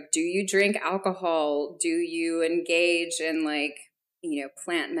 do you drink alcohol? Do you engage in like,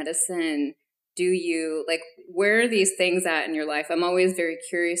 plant medicine? Do you like, where are these things at in your life? I'm always very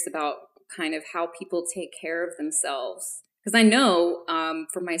curious about kind of how people take care of themselves. Because I know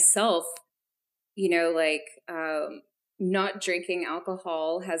for myself, not drinking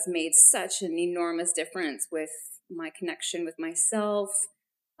alcohol has made such an enormous difference with my connection with myself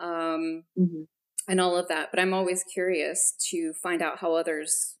and all of that. But I'm always curious to find out how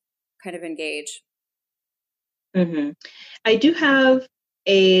others kind of engage. I do have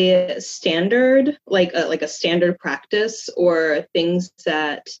a standard, like a standard practice or things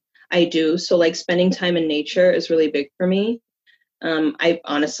that I do. So like spending time in nature is really big for me. I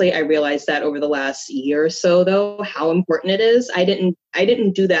realized that over the last year or so, though, how important it is. I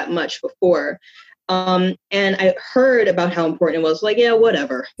didn't do that much before. And I heard about how important it was, like, yeah,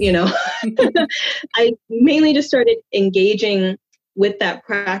 whatever, I mainly just started engaging with that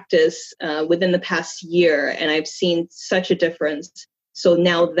practice within the past year, and I've seen such a difference. So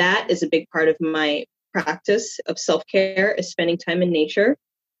now that is a big part of my practice of self-care, is spending time in nature,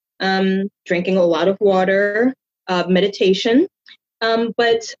 drinking a lot of water, meditation.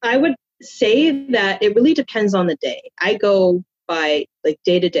 But I would say that it really depends on the day. I go by like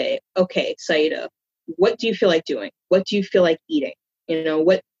day to day. Okay, Saida, what do you feel like doing? What do you feel like eating?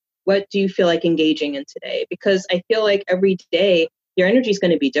 What do you feel like engaging in today? Because I feel like every day your energy is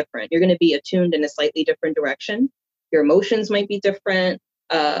going to be different. You're going to be attuned in a slightly different direction. Your emotions might be different.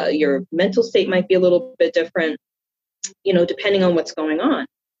 Your mental state might be a little bit different, depending on what's going on.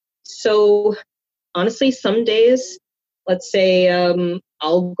 So honestly, some days, let's say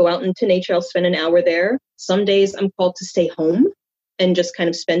I'll go out into nature, I'll spend an hour there. Some days I'm called to stay home and just kind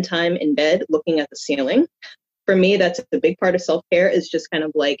of spend time in bed looking at the ceiling. For me, that's a big part of self-care, is just kind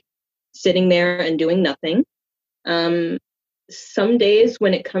of like sitting there and doing nothing. Some days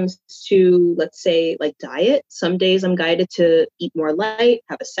when it comes to, let's say, like diet, some days I'm guided to eat more light,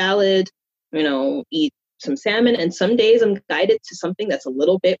 have a salad, eat some salmon. And some days I'm guided to something that's a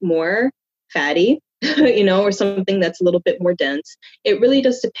little bit more fatty, or something that's a little bit more dense. It really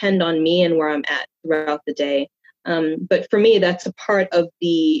does depend on me and where I'm at throughout the day. But for me, that's a part of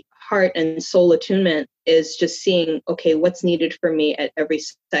the heart and soul attunement, is just seeing, okay, what's needed for me at every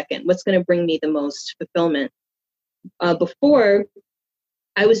second? What's going to bring me the most fulfillment? Before,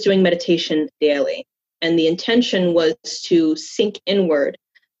 I was doing meditation daily, and the intention was to sink inward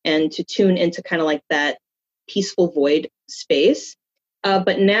and to tune into kind of like that peaceful void space.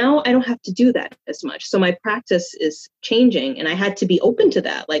 But now I don't have to do that as much. So my practice is changing, and I had to be open to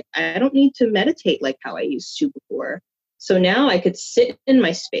that. Like, I don't need to meditate like how I used to before. So now I could sit in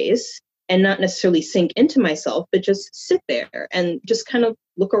my space and not necessarily sink into myself, but just sit there and just kind of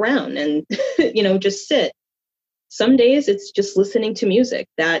look around and, just sit. Some days it's just listening to music.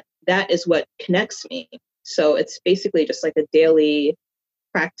 That is what connects me. So it's basically just like a daily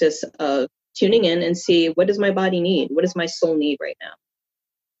practice of tuning in and see, what does my body need? What does my soul need right now?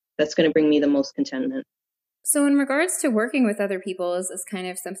 That's going to bring me the most contentment. So in regards to working with other people, is this kind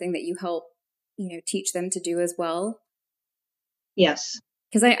of something that you help, teach them to do as well? Yes.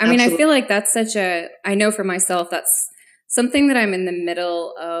 Because I mean, I feel like that's I know for myself, that's something that I'm in the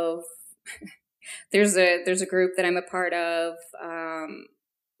middle of. There's a group that I'm a part of,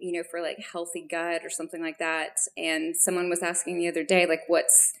 for like healthy gut or something like that. And someone was asking the other day, like,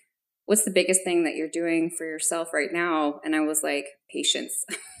 what's the biggest thing that you're doing for yourself right now? And I was like, patience.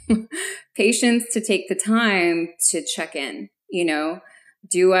 Patience to take the time to check in,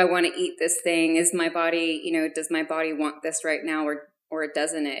 do I want to eat this thing? Is my body, does my body want this right now, or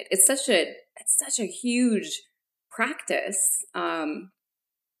doesn't it? It's such a huge practice.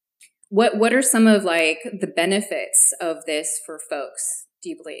 What are some of like the benefits of this for folks, do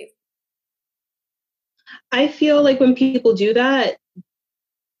you believe? I feel like when people do that,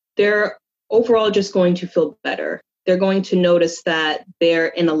 they're overall just going to feel better. They're going to notice that they're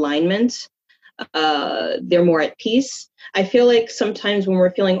in alignment. They're more at peace. I feel like sometimes when we're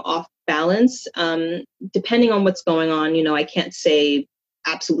feeling off balance. Depending on what's going on, I can't say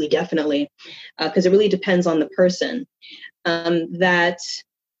absolutely definitely, because it really depends on the person. That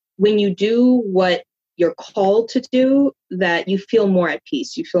when you do what you're called to do, that you feel more at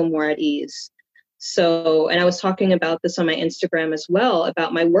peace, you feel more at ease. So, and I was talking about this on my Instagram as well,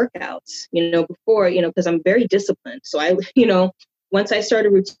 about my workouts, before, because I'm very disciplined. So once I start a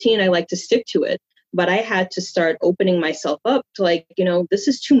routine, I like to stick to it. But I had to start opening myself up to like, this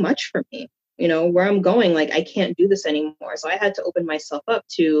is too much for me, where I'm going, like, I can't do this anymore. So I had to open myself up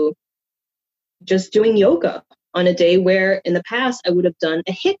to just doing yoga on a day where in the past I would have done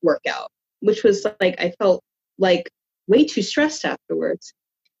a HIIT workout, which was like, I felt like way too stressed afterwards.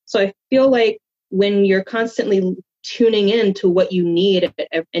 So I feel like when you're constantly tuning in to what you need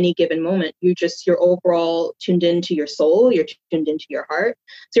at any given moment, you're overall tuned into your soul, you're tuned into your heart.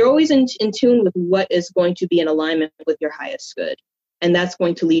 So you're always in tune with what is going to be in alignment with your highest good. And that's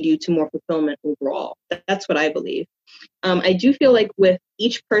going to lead you to more fulfillment overall. That's what I believe. I do feel like with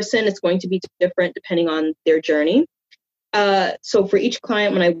each person, it's going to be different depending on their journey. So for each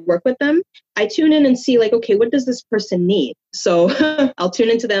client, when I work with them, I tune in and see like, okay, what does this person need? So I'll tune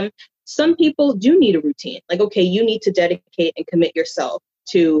into them. Some people do need a routine. Like, okay, you need to dedicate and commit yourself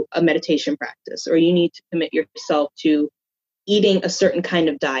to a meditation practice, or you need to commit yourself to eating a certain kind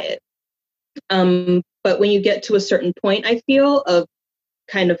of diet. But when you get to a certain point, I feel, of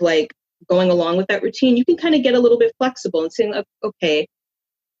kind of like going along with that routine, you can kind of get a little bit flexible and saying, okay,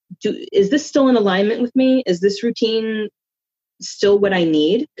 is this still in alignment with me? Is this routine still what I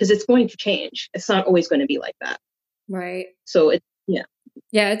need? Because it's going to change. It's not always going to be like that. Right. So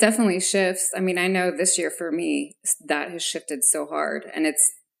Yeah, it definitely shifts. I mean, I know this year for me, that has shifted so hard, and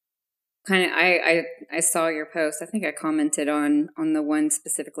it's kind of, I saw your post. I think I commented on the one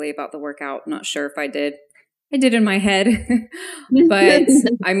specifically about the workout. Not sure if I did. I did in my head, but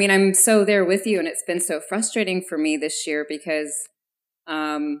I mean, I'm so there with you, and it's been so frustrating for me this year because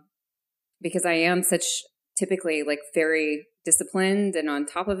I am such typically like very disciplined and on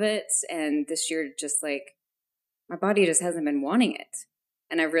top of it. And this year, just like my body just hasn't been wanting it.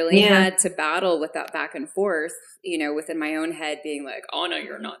 And I really had to battle with that back and forth, within my own head being like, oh no,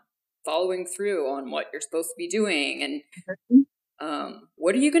 you're not following through on what you're supposed to be doing. And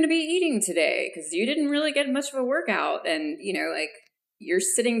what are you going to be eating today? Because you didn't really get much of a workout. And, like you're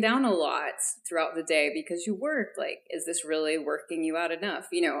sitting down a lot throughout the day because you work. Like, is this really working you out enough?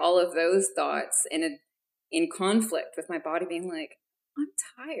 All of those thoughts in conflict with my body being like, I'm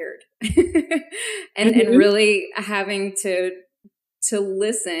tired. and really having to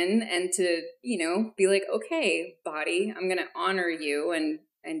listen and to, be like, okay, body, I'm going to honor you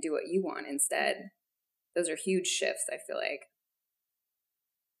and do what you want instead. Those are huge shifts, I feel like.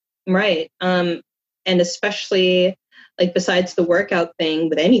 Right. And especially like besides the workout thing,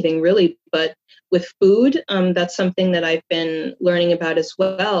 with anything really, but with food, that's something that I've been learning about as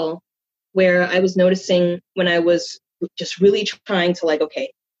well, where I was noticing when I was just really trying to like,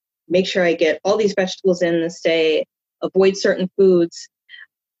 okay, make sure I get all these vegetables in this day, avoid certain foods,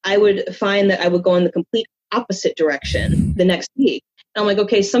 I would find that I would go in the complete opposite direction the next week. And I'm like,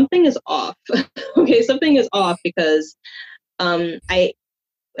 okay, something is off. Okay, something is off because when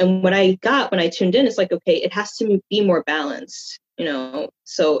I tuned in, it's like, okay, it has to be more balanced,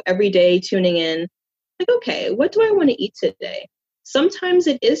 So every day tuning in, like, okay, what do I want to eat today? Sometimes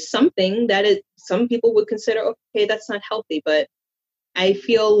it is something that some people would consider, okay, that's not healthy, but I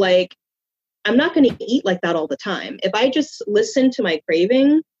feel like I'm not going to eat like that all the time. If I just listen to my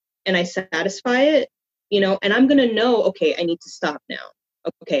craving and I satisfy it, and I'm going to know, okay, I need to stop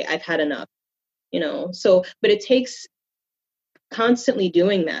now. Okay, I've had enough, So, but it takes constantly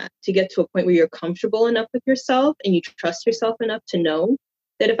doing that to get to a point where you're comfortable enough with yourself and you trust yourself enough to know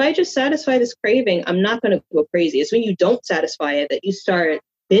that if I just satisfy this craving, I'm not going to go crazy. It's when you don't satisfy it that you start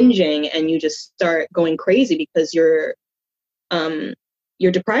binging and you just start going crazy because you're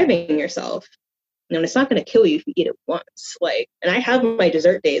depriving yourself. And it's not going to kill you if you eat it once. And I have my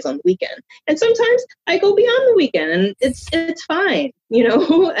dessert days on the weekend, and sometimes I go beyond the weekend, and it's fine,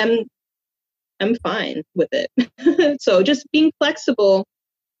 I'm fine with it. So just being flexible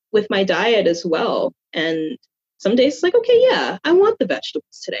with my diet as well. And some days it's like, okay, yeah, I want the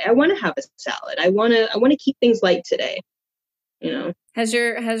vegetables today. I want to have a salad. I want to keep things light today. Has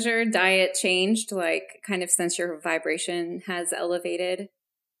your diet changed, like kind of since your vibration has elevated?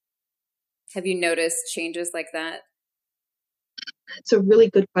 Have you noticed changes like that? It's a really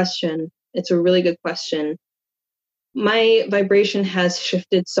good question. My vibration has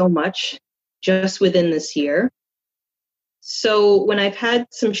shifted so much just within this year. So when I've had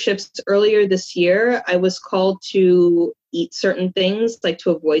some shifts earlier this year, I was called to eat certain things, like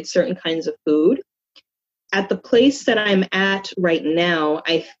to avoid certain kinds of food. At the place that I'm at right now,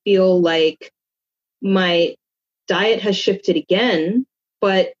 I feel like my diet has shifted again,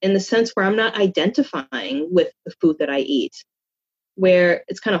 but in the sense where I'm not identifying with the food that I eat, where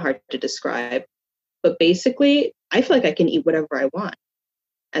it's kind of hard to describe. But basically, I feel like I can eat whatever I want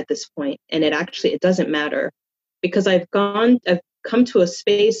at this point, and it doesn't matter because I've come to a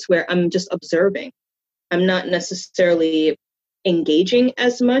space where I'm just observing. I'm not necessarily engaging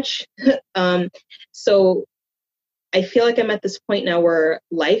as much. So I feel like I'm at this point now where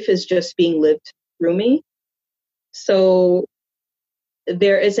life is just being lived through me. So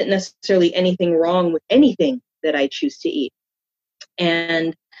there isn't necessarily anything wrong with anything that I choose to eat.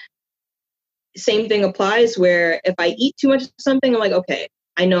 And same thing applies where if I eat too much of something, I'm like, okay,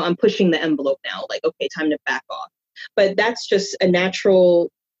 I know I'm pushing the envelope now. Like, okay, time to back off. But that's just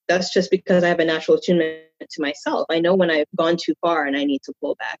because I have a natural attunement to myself. I know when I've gone too far and I need to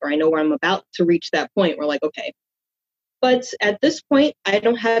pull back, or I know where I'm about to reach that point where like, okay. But at this point, I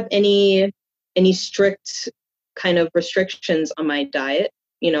don't have any strict kind of restrictions on my diet.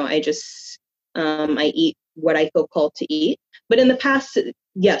 I eat what I feel called to eat. But in the past,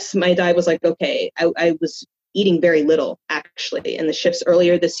 yes, my diet was like, okay, I was eating very little actually in the shifts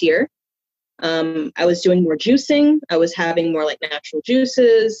earlier this year. I was doing more juicing. I was having more like natural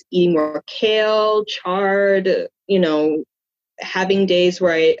juices, eating more kale, chard, having days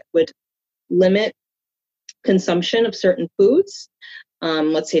where I would limit consumption of certain foods,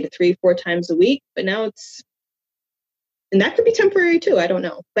 let's say to 3-4 times a week. But now and that could be temporary too. I don't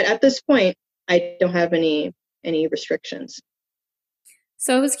know. But at this point, I don't have any restrictions.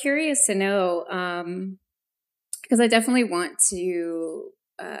 So I was curious to know, because I definitely want to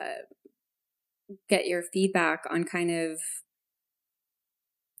get your feedback on kind of,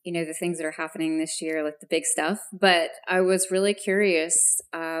 the things that are happening this year, like the big stuff. But I was really curious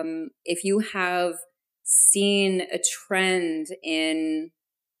if you have seen a trend in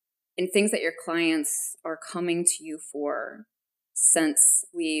things that your clients are coming to you for since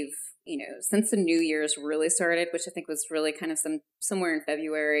since the New Year's really started, which I think was really kind of somewhere in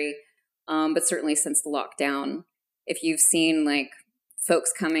February, but certainly since the lockdown, if you've seen like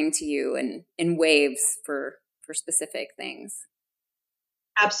folks coming to you in waves for specific things.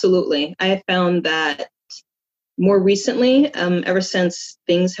 Absolutely. I have found that more recently, ever since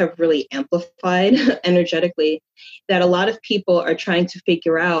things have really amplified energetically, that a lot of people are trying to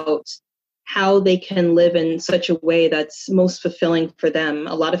figure out how they can live in such a way that's most fulfilling for them.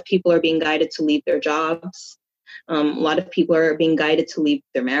 A lot of people are being guided to leave their jobs. A lot of people are being guided to leave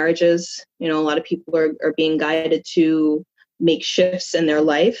their marriages. A lot of people are being guided to make shifts in their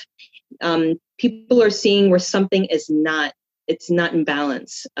life. People are seeing where something it's not in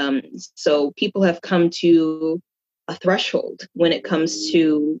balance. So people have come to a threshold when it comes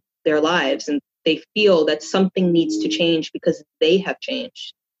to their lives, and they feel that something needs to change because they have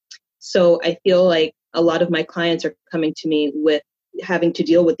changed. So I feel like a lot of my clients are coming to me with having to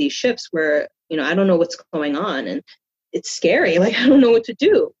deal with these shifts where, I don't know what's going on and it's scary. Like, I don't know what to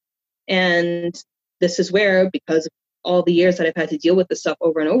do. And this is where, because of all the years that I've had to deal with this stuff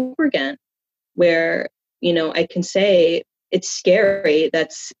over and over again, where, I can say it's scary.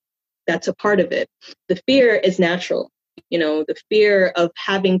 That's a part of it. The fear is natural. The fear of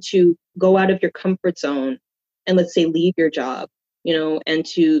having to go out of your comfort zone and, let's say, leave your job, and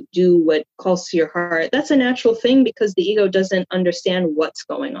to do what calls to your heart. That's a natural thing because the ego doesn't understand what's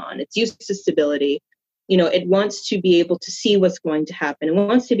going on. It's used to stability. It wants to be able to see what's going to happen. It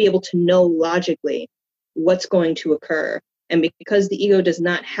wants to be able to know logically what's going to occur. And because the ego does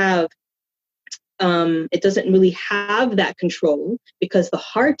not have it doesn't really have that control because the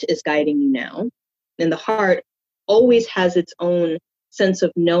heart is guiding you now. And the heart always has its own sense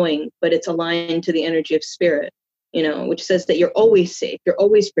of knowing, but it's aligned to the energy of spirit, which says that you're always safe, you're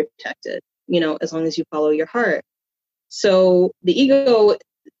always protected, as long as you follow your heart. So the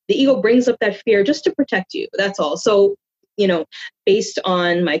ego brings up that fear just to protect you. That's all. So, based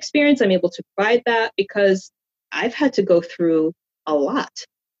on my experience, I'm able to provide that because I've had to go through a lot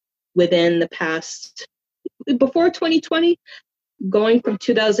within the past, before 2020, going from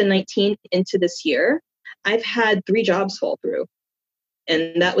 2019 into this year, I've had 3 jobs fall through.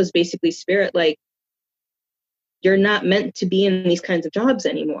 And that was basically spirit, like, you're not meant to be in these kinds of jobs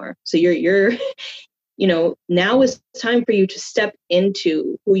anymore. So you're now is time for you to step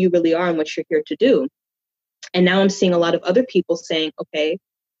into who you really are and what you're here to do. And now I'm seeing a lot of other people saying, okay,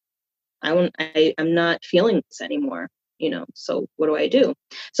 I'm not feeling this anymore. So what do I do?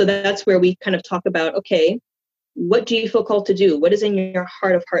 So that's where we kind of talk about, okay, what do you feel called to do? What is in your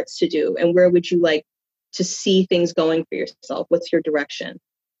heart of hearts to do? And where would you like to see things going for yourself. What's your direction?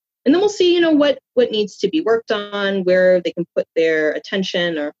 And then we'll see, what needs to be worked on, where they can put their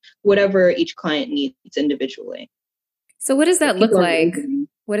attention, or whatever each client needs individually. So what does that look like?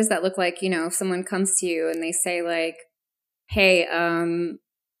 What does that look like? If someone comes to you and they say like, hey, I'm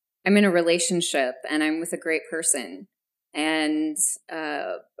in a relationship and I'm with a great person, and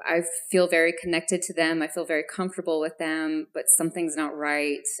I feel very connected to them. I feel very comfortable with them, but something's not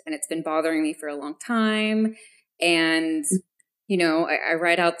right. And it's been bothering me for a long time. And, I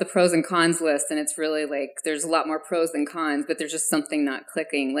write out the pros and cons list, and it's really like, there's a lot more pros than cons, but there's just something not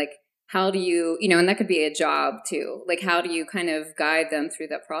clicking. Like, how do you, and that could be a job too. Like, how do you kind of guide them through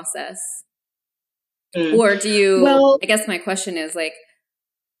that process? Or do you, I guess my question is like,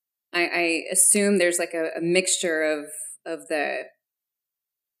 I assume there's like a mixture of the,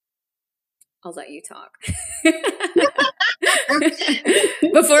 I'll let you talk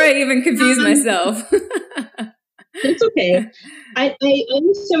before I even confuse myself. It's okay. I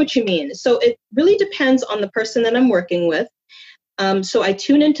understand what you mean. So it really depends on the person that I'm working with. So I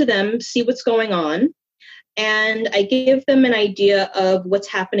tune into them, see what's going on, and I give them an idea of what's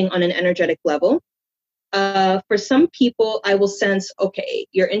happening on an energetic level. For some people, I will sense, okay,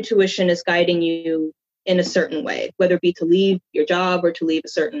 your intuition is guiding you in a certain way, whether it be to leave your job or to leave a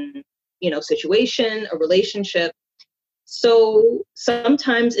certain, situation, a relationship. So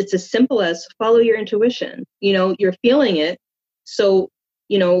sometimes it's as simple as follow your intuition. You're feeling it. So,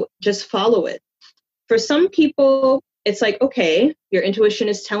 just follow it. For some people, it's like, okay, your intuition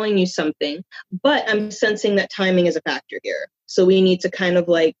is telling you something, but I'm sensing that timing is a factor here. So we need to kind of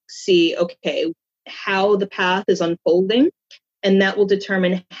like see, okay, how the path is unfolding, and that will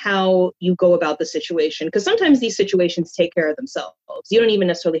determine how you go about the situation. Because sometimes these situations take care of themselves. You don't even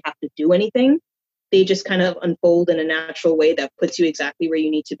necessarily have to do anything. They just kind of unfold in a natural way that puts you exactly where you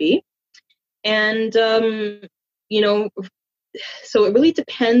need to be. And, so it really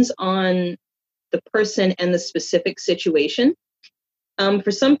depends on the person and the specific situation.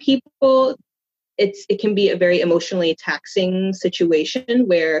 For some people, it can be a very emotionally taxing situation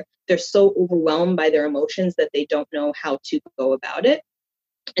where they're so overwhelmed by their emotions that they don't know how to go about it.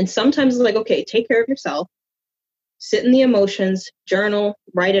 And sometimes it's like, okay, take care of yourself, sit in the emotions, journal,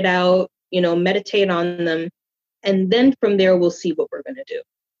 write it out, meditate on them. And then from there, we'll see what we're going to do.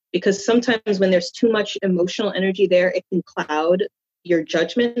 Because sometimes when there's too much emotional energy there, it can cloud your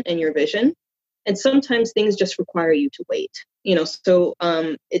judgment and your vision. And sometimes things just require you to wait, so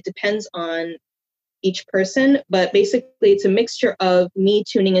it depends on each person, but basically it's a mixture of me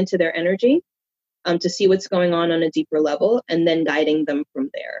tuning into their energy to see what's going on a deeper level, and then guiding them from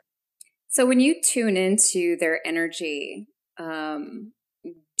there. So when you tune into their energy,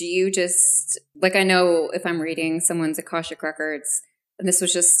 do you just, like, I know if I'm reading someone's Akashic records, and this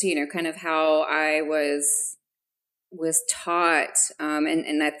was just, kind of how I was taught,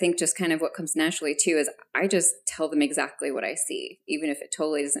 and I think just kind of what comes naturally too is I just tell them exactly what I see, even if it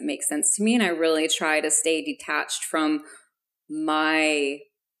totally doesn't make sense to me. And I really try to stay detached from my,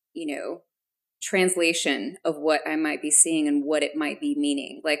 translation of what I might be seeing and what it might be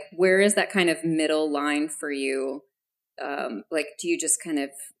meaning. Like, where is that kind of middle line for you? Like, do you just kind of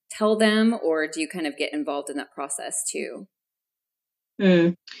tell them, or do you kind of get involved in that process too?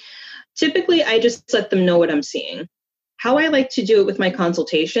 Typically, I just let them know what I'm seeing. How I like to do it with my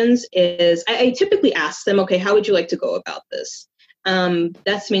consultations is I typically ask them, okay, how would you like to go about this?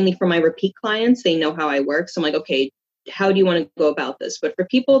 That's mainly for my repeat clients. They know how I work. So I'm like, okay, how do you want to go about this? But for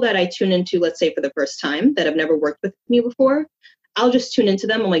people that I tune into, let's say for the first time, that have never worked with me before, I'll just tune into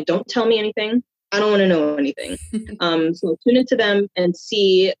them. I'm like, don't tell me anything. I don't want to know anything. So I'll tune into them and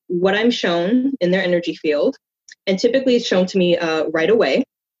see what I'm shown in their energy field. And typically it's shown to me right away.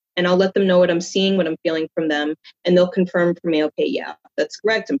 And I'll let them know what I'm seeing, what I'm feeling from them. And they'll confirm for me, okay, yeah, that's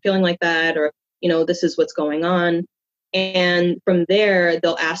correct. I'm feeling like that. Or, this is what's going on. And from there,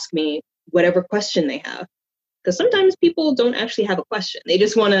 they'll ask me whatever question they have. Because sometimes people don't actually have a question. They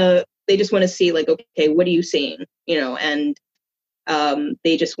just want to see, like, okay, what are you seeing? And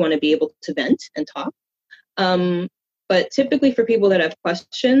they just want to be able to vent and talk. But typically for people that have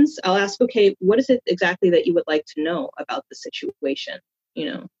questions, I'll ask, okay, what is it exactly that you would like to know about the situation?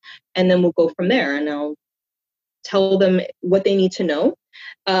 And then we'll go from there, and I'll tell them what they need to know.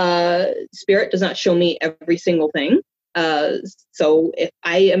 Spirit does not show me every single thing. So if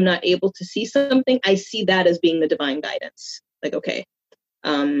I am not able to see something, I see that as being the divine guidance. Like, okay,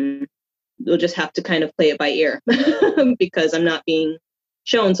 we'll just have to kind of play it by ear because I'm not being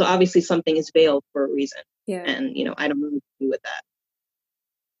shown. So obviously something is veiled for a reason. Yeah. And, I don't know what to do with that.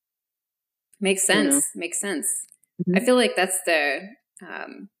 Makes sense. Makes sense. Mm-hmm. I feel like that's the,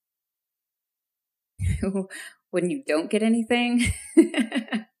 when you don't get anything.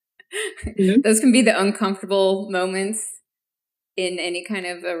 Mhm. Those can be the uncomfortable moments in any kind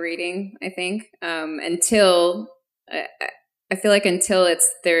of a reading, I think, until I, I feel like until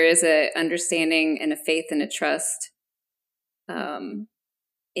there is a understanding and a faith and a trust um,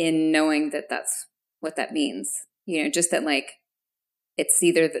 in knowing that that's what that means. Just that like it's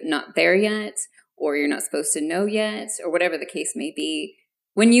either not there yet, or you're not supposed to know yet, or whatever the case may be.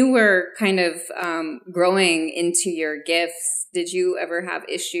 When you were kind of growing into your gifts, did you ever have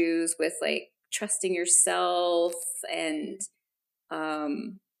issues with like trusting yourself and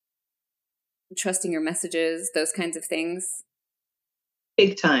um, trusting your messages, those kinds of things?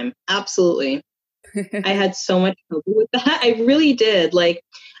 Big time. Absolutely. I had so much trouble with that. I really did. Like,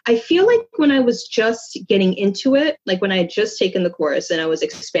 I feel like when I was just getting into it, like when I had just taken the course and I was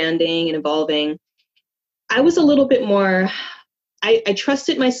expanding and evolving, I was a little bit more, I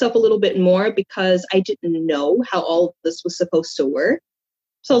trusted myself a little bit more because I didn't know how all of this was supposed to work.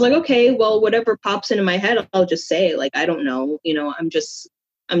 So I was like, okay, well, whatever pops into my head, I'll just say, like, I don't know, I'm just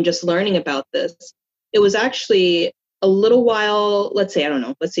learning about this. It was actually a little while, let's say, I don't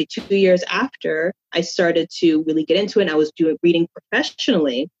know, let's say 2 years after I started to really get into it and I was doing reading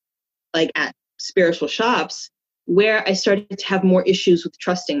professionally, like at spiritual shops, where I started to have more issues with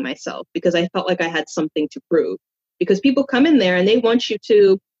trusting myself because I felt like I had something to prove. Because people come in there and they want you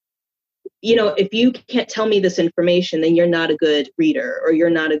to, if you can't tell me this information, then you're not a good reader or you're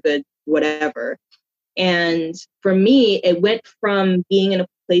not a good whatever. And for me, it went from being in a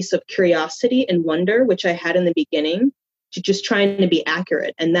place of curiosity and wonder, which I had in the beginning, to just trying to be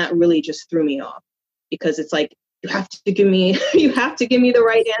accurate. And that really just threw me off because it's like, you have to give me, you have to give me the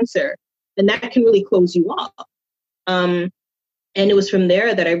right answer. And that can really close you off. And it was from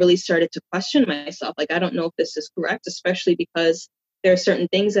there that I really started to question myself. Like, I don't know if this is correct, especially because there are certain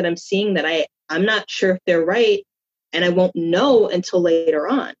things that I'm seeing that I'm not sure if they're right. And I won't know until later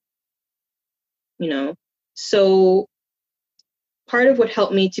on, you know? So part of what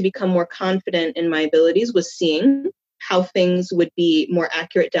helped me to become more confident in my abilities was seeing how things would be more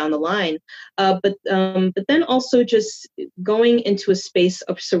accurate down the line. But then also just going into a space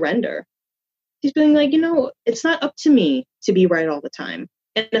of surrender. Just being like, it's not up to me to be right all the time.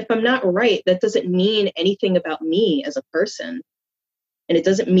 And if I'm not right, that doesn't mean anything about me as a person. And it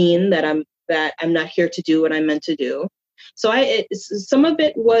doesn't mean that I'm not here to do what I'm meant to do. So some of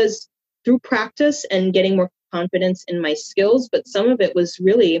it was through practice and getting more confidence in my skills, but some of it was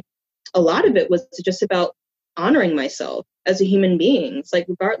really, a lot of it was just about honoring myself as a human being. It's like,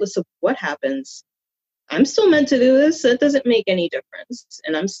 regardless of what happens, I'm still meant to do this. That doesn't make any difference.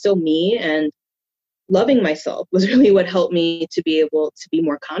 And I'm still me, and loving myself was really what helped me to be able to be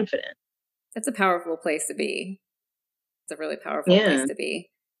more confident. That's a powerful place to be. It's a really powerful place Yeah. to be.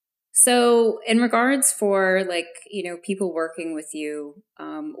 So, in regards for like, people working with you,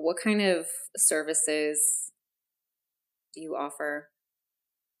 what kind of services do you offer?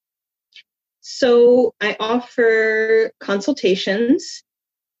 So I offer consultations,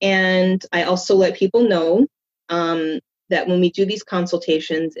 and I also let people know that when we do these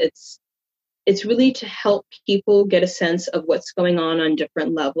consultations, it's really to help people get a sense of what's going on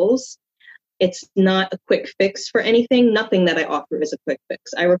different levels. It's not a quick fix for anything. Nothing that I offer is a quick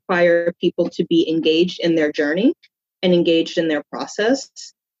fix. I require people to be engaged in their journey and engaged in their process.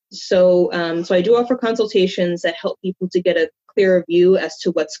 So I do offer consultations that help people to get a clearer view as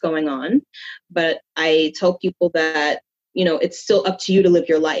to what's going on. But I tell people that, it's still up to you to live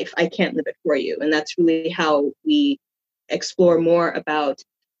your life. I can't live it for you. And that's really how we explore more about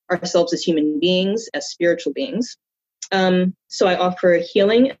ourselves as human beings, as spiritual beings. So I offer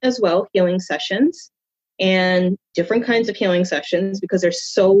healing as well, healing sessions, and different kinds of healing sessions because there's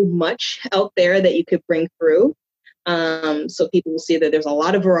so much out there that you could bring through. So people will see that there's a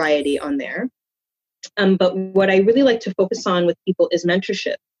lot of variety on there. But what I really like to focus on with people is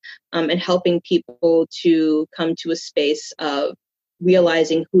mentorship, and helping people to come to a space of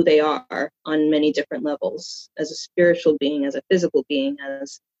realizing who they are on many different levels, as a spiritual being, as a physical being,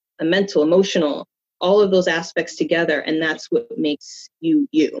 as a mental, emotional, all of those aspects together. And that's what makes you,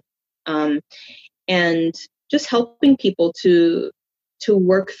 you. And just helping people to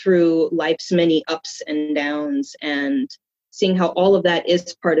work through life's many ups and downs, and seeing how all of that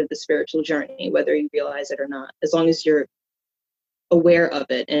is part of the spiritual journey, whether you realize it or not, as long as you're aware of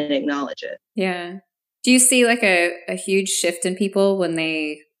it and acknowledge it. Yeah. Do you see like a huge shift in people when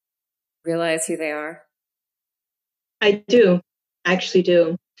they realize who they are? I do. I actually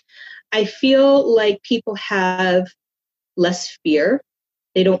do. I feel like people have less fear.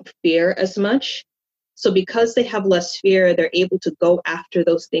 They don't fear as much. So because they have less fear, they're able to go after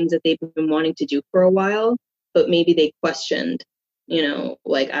those things that they've been wanting to do for a while, but maybe they questioned,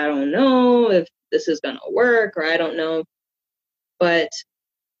 like, I don't know if this is going to work, or I don't know. But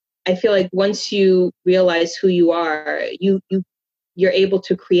I feel like once you realize who you are, you're able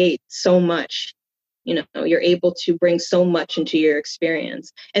to create so much. You're able to bring so much into your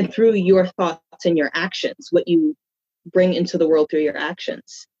experience, and through your thoughts and your actions, what you bring into the world through your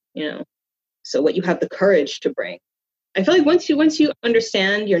actions. So what you have the courage to bring. I feel like once you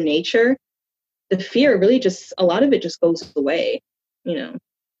understand your nature, the fear really just, a lot of it just goes away.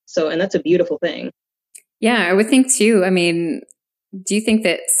 So, and that's a beautiful thing. Yeah, I would think too. I mean, do you think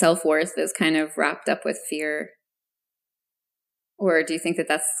that self-worth is kind of wrapped up with fear? Or do you think that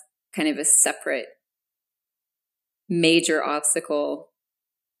that's kind of a separate major obstacle?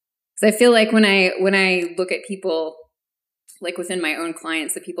 Because I feel like when I look at people, like within my own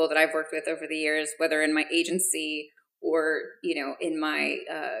clients, the people that I've worked with over the years, whether in my agency or, in my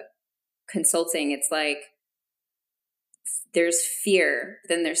consulting, it's like there's fear,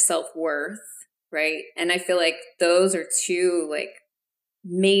 then there's self-worth, right? And I feel like those are two like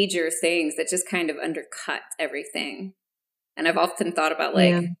major things that just kind of undercut everything. And I've often thought about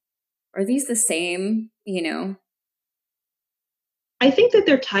like, are these the same, I think that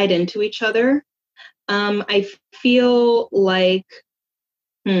they're tied into each other. I feel like,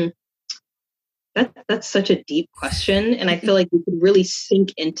 that's such a deep question. And I feel like we could really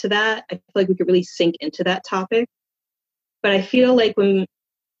sink into that. I feel like we could really sink into that topic. But I feel like when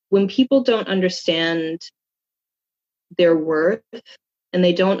people don't understand their worth, and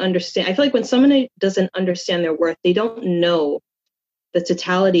they don't understand, I feel like when someone doesn't understand their worth, they don't know the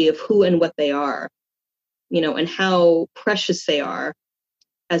totality of who and what they are, and how precious they are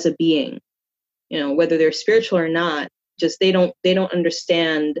as a being, whether they're spiritual or not. Just they don't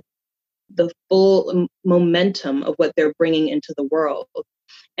understand the full momentum of what they're bringing into the world.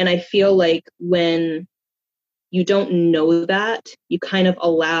 And I feel like when you don't know that, you kind of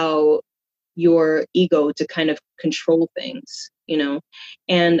allow your ego to kind of control things,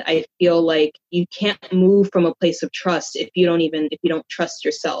 and I feel like you can't move from a place of trust if you don't trust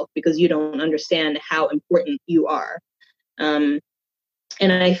yourself, because you don't understand how important you are. And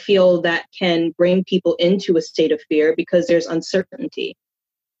I feel that can bring people into a state of fear because there's uncertainty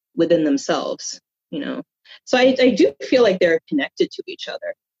within themselves, So I do feel like they're connected to each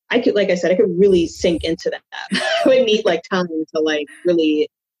other. Like I said, I could really sink into that. I would need like time to like really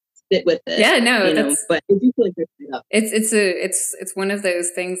sit with it. Yeah, no, but I do feel like they're tied up. It's one of those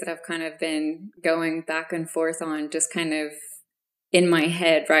things that I've kind of been going back and forth on, just kind of in my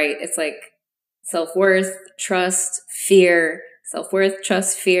head, right? It's like self-worth, trust, fear, self-worth,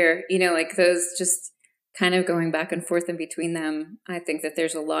 trust, fear, like those just kind of going back and forth in between them. I think that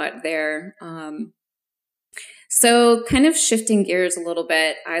there's a lot there. So kind of shifting gears a little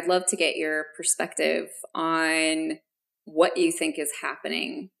bit, I'd love to get your perspective on what you think is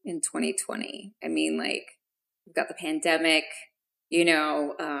happening in 2020. I mean, like, we've got the pandemic,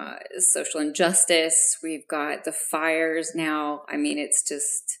 social injustice. We've got the fires now. I mean, it's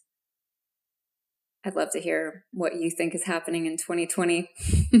just, I'd love to hear what you think is happening in 2020.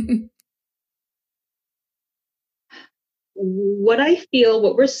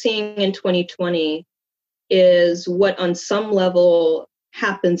 What we're seeing in 2020 is what on some level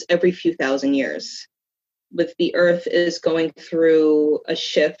happens every few thousand years. With the earth is going through a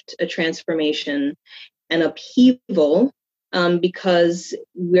shift, a transformation, an upheaval, because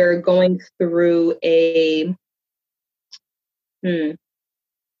we're going through a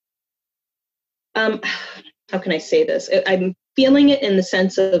how can I say this? I'm feeling it in the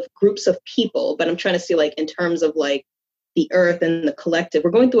sense of groups of people, but I'm trying to see like in terms of like the earth and the collective.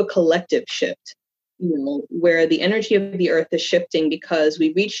 We're going through a collective shift, where the energy of the earth is shifting because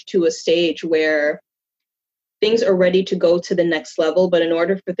we reached to a stage where things are ready to go to the next level. But in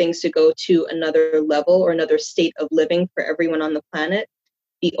order for things to go to another level or another state of living for everyone on the planet,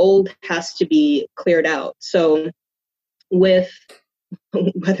 the old has to be cleared out. So with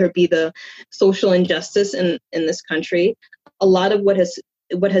whether it be the social injustice in this country, a lot of what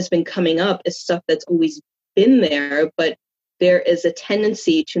has been coming up is stuff that's always been there, but there is a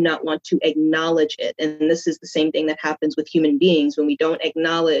tendency to not want to acknowledge it. And this is the same thing that happens with human beings when we don't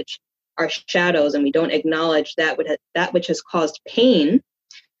acknowledge our shadows and we don't acknowledge that which has caused pain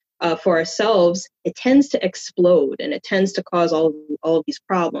for ourselves. It tends to explode and it tends to cause all of these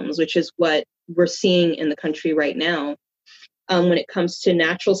problems, which is what we're seeing in the country right now. When it comes to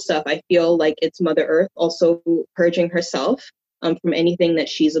natural stuff, I feel like it's Mother Earth also purging herself from anything that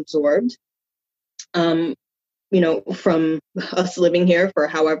she's absorbed, from us living here for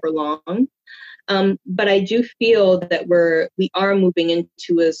however long. But I do feel that we are moving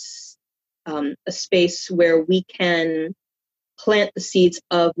into a space where we can plant the seeds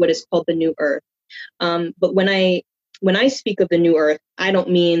of what is called the new earth. But when I speak of the new earth, I don't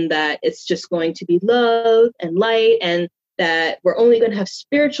mean that it's just going to be love and light and that we're only going to have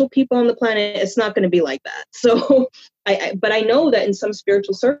spiritual people on the planet. It's not going to be like that. So, but I know that in some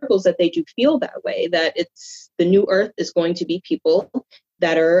spiritual circles that they do feel that way, that it's the new earth is going to be people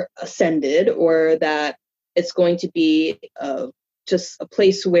that are ascended, or that it's going to be just a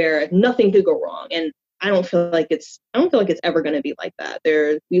place where nothing could go wrong. And I don't feel like it's ever going to be like that.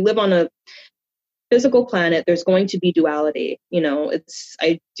 We live on a physical planet. There's going to be duality.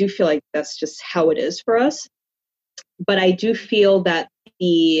 I do feel like that's just how it is for us. But I do feel that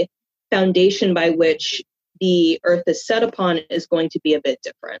the foundation by which the earth is set upon is going to be a bit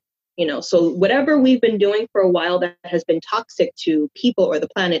different. So whatever we've been doing for a while that has been toxic to people or the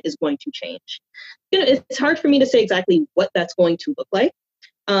planet is going to change. It's hard for me to say exactly what that's going to look like.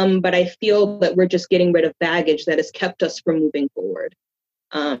 But I feel that we're just getting rid of baggage that has kept us from moving forward.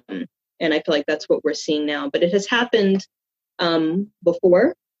 And I feel like that's what we're seeing now. But it has happened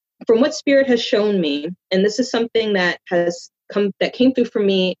before. From what Spirit has shown me, and this is something that came through for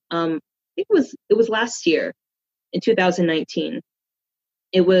me, I think it was last year in 2019.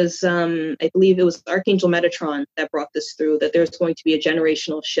 It was, I believe it was Archangel Metatron that brought this through, that there's going to be a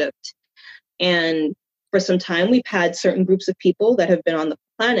generational shift. And for some time, we've had certain groups of people that have been on the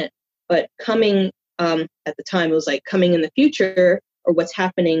planet, but coming at the time, it was like coming in the future, or what's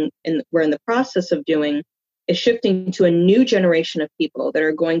happening, and we're in the process of doing, is shifting to a new generation of people that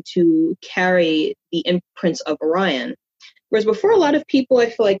are going to carry the imprints of Orion. Whereas before, a lot of people, I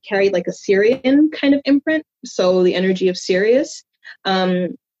feel like, carried like a Sirian kind of imprint, so the energy of Sirius.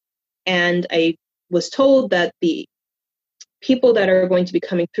 And I was told that the people that are going to be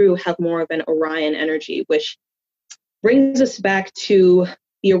coming through have more of an Orion energy, which brings us back to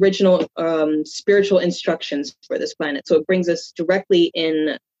the original spiritual instructions for this planet. So it brings us directly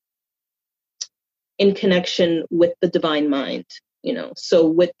in connection with the divine mind, So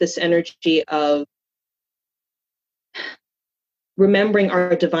with this energy of remembering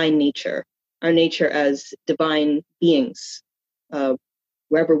our divine nature, our nature as divine beings,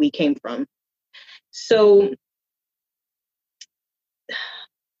 wherever we came from. So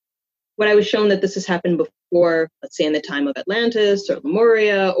what I was shown that this has happened before, let's say in the time of Atlantis or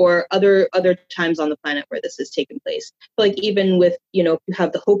Lemuria, or other times on the planet where this has taken place. Like even with, you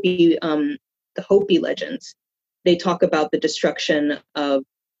have the Hopi legends, they talk about the destruction of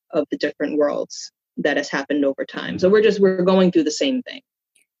the different worlds that has happened over time. So we're going through the same thing,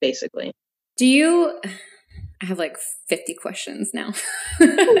 basically. I have like 50 questions now.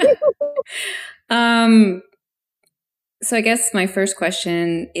 So I guess my first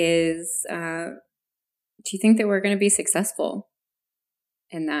question is, do you think that we're going to be successful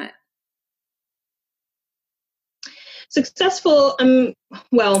in that? Successful,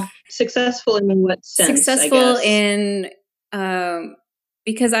 successful in what sense? Successful in,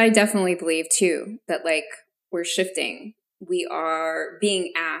 because I definitely believe too that like we're shifting. We are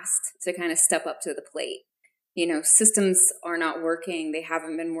being asked to kind of step up to the plate. Systems are not working. They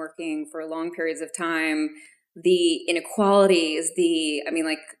haven't been working for long periods of time. The inequalities,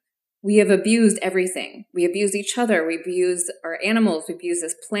 we have abused everything. We abuse each other. We abuse our animals. We abuse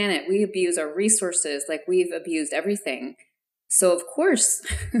this planet. We abuse our resources. Like we've abused everything. So of course,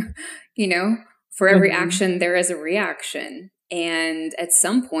 for every action, there is a reaction. And at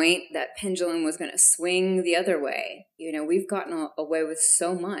some point that pendulum was going to swing the other way. We've gotten away with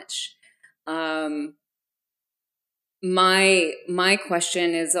so much. My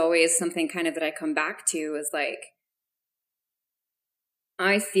question is always something kind of that I come back to is like,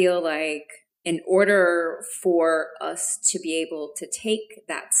 I feel like in order for us to be able to take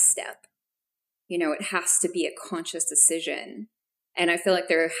that step, it has to be a conscious decision. And I feel like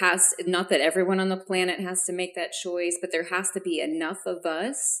not that everyone on the planet has to make that choice, but there has to be enough of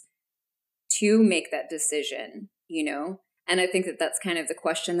us to make that decision, And I think that that's kind of the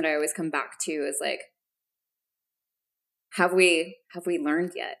question that I always come back to is like, have we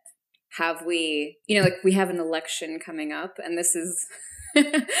learned yet? Have we, we have an election coming up, and this is,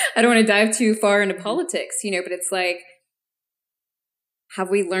 I don't want to dive too far into politics, but it's like, have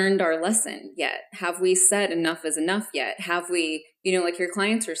we learned our lesson yet? Have we said enough is enough yet? Have we, like your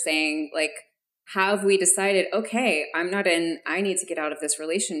clients are saying, like, have we decided, okay, I need to get out of this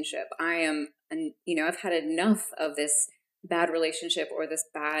relationship. I've had enough of this bad relationship or this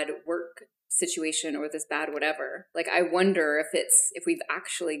bad work situation or this bad whatever. Like, I wonder if we've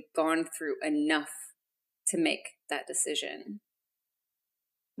actually gone through enough to make that decision.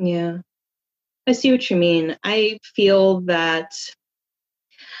 Yeah. I see what you mean. I feel that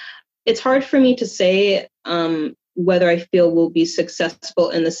it's hard for me to say whether I feel we'll be successful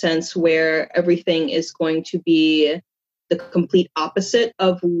in the sense where everything is going to be the complete opposite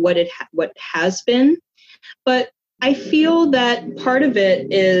of what has been. But I feel that part of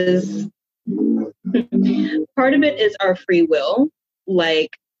it is our free will.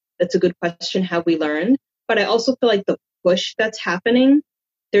 Like, that's a good question. Have we learned? But I also feel like the push that's happening,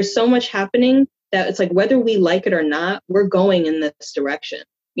 there's so much happening that it's like, whether we like it or not, we're going in this direction.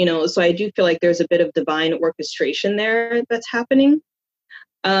 So I do feel like there's a bit of divine orchestration there that's happening.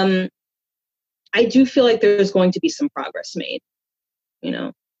 I do feel like there's going to be some progress made,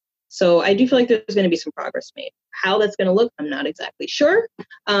 so I do feel like there's going to be some progress made. How that's going to look, I'm not exactly sure.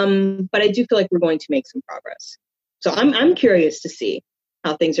 But I do feel like we're going to make some progress. So I'm curious to see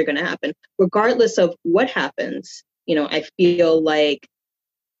how things are going to happen. Regardless of what happens, I feel like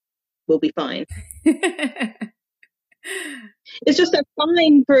we'll be fine. It's just that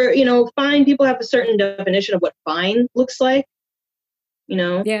fine people have a certain definition of what fine looks like,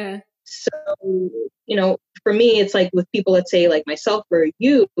 Yeah. So, for me, it's like with people, let's say like myself or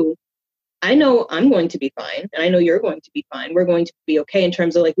you, I know I'm going to be fine, and I know you're going to be fine. We're going to be okay in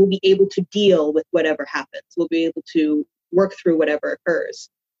terms of like, we'll be able to deal with whatever happens. We'll be able to work through whatever occurs.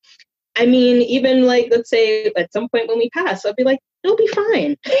 I mean, even like, let's say at some point when we pass, I'll be like, it'll be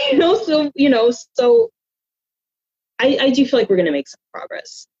fine. So I do feel like we're going to make some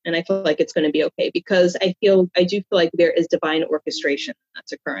progress, and I feel like it's going to be okay, because I do feel like there is divine orchestration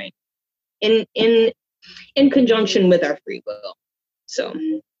that's occurring in conjunction with our free will. So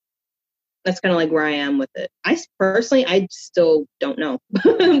that's kind of like where I am with it. I still don't know,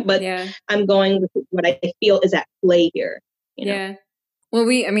 but yeah. I'm going with what I feel is at play here. Yeah. Well,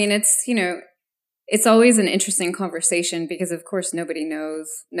 it's always an interesting conversation, because of course nobody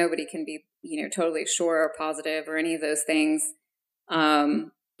knows, nobody can be, totally sure or positive or any of those things.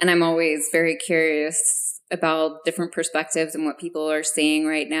 And I'm always very curious about different perspectives and what people are seeing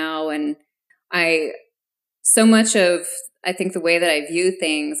right now. And so much of, I think, the way that I view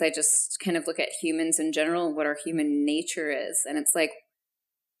things, I just kind of look at humans in general and what our human nature is. And it's like,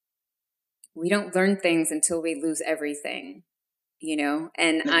 we don't learn things until we lose everything,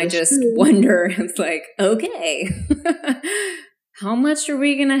 and I just wonder, it's like, okay, how much are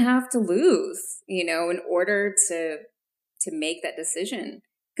we going to have to lose, in order to make that decision?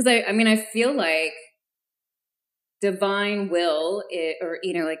 Because I feel like divine will,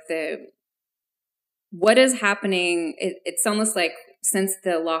 what is happening, it's almost like since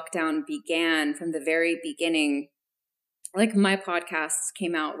the lockdown began, from the very beginning, like my podcast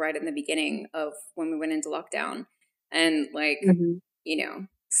came out right in the beginning of when we went into lockdown, and like,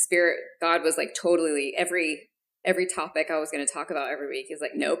 spirit, God was like totally every topic I was going to talk about every week is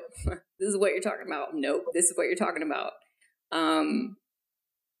like, nope, this is what you're talking about. Nope, this is what you're talking about. And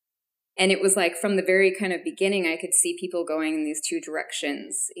it was like from the very kind of beginning, I could see people going in these two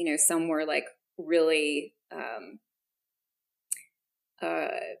directions. Some were like really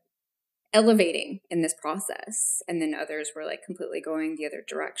elevating in this process, and then others were like completely going the other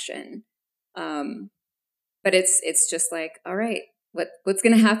direction. But it's just like, all right, what's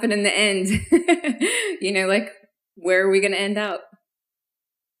going to happen in the end? Like, where are we going to end up?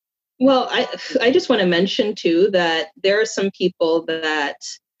 Well, I just want to mention too that there are some people that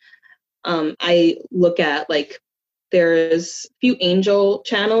I look at, like, there's a few angel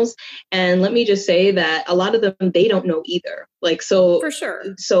channels, and let me just say that a lot of them, they don't know either. Like, so for sure.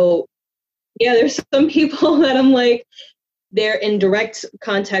 So yeah, there's some people that I'm like, they're in direct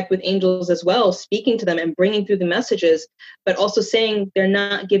contact with angels as well, speaking to them and bringing through the messages, but also saying they're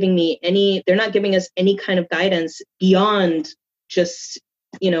not giving us any kind of guidance beyond just,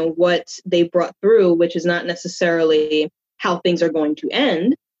 what they brought through, which is not necessarily how things are going to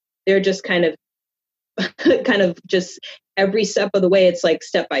end. They're just kind of just every step of the way. It's like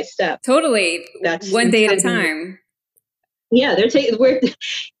step by step. Totally. That's one day at a time. Yeah.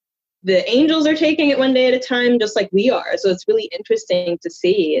 The angels are taking it one day at a time, just like we are. So it's really interesting to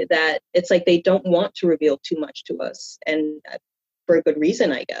see that it's like they don't want to reveal too much to us, and for a good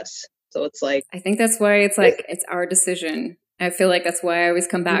reason, I guess. So it's like, I think that's why it's like, it's our decision. I feel like that's why I always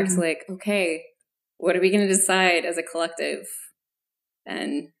come back to like, okay, what are we going to decide as a collective?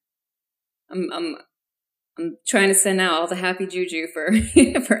 And I'm trying to send out all the happy juju for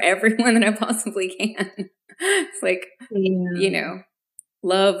for everyone that I possibly can. It's like,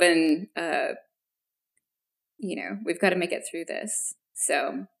 love, and we've got to make it through this.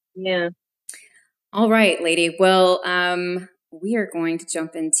 So yeah. All right, lady. Well, we are going to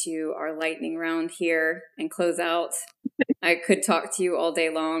jump into our lightning round here and close out. I could talk to you all day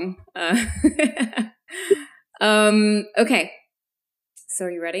long. Okay. So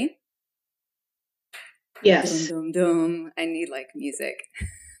are you ready? Yes. Dum, dum, dum. I need like music.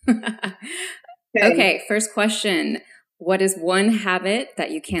 Okay. First question. What is one habit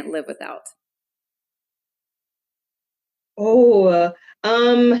that you can't live without? Oh,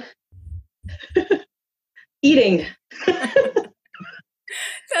 eating.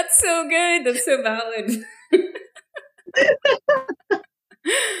 That's so good. That's so valid.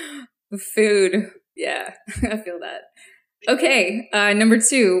 Food. Yeah, I feel that. Okay. Number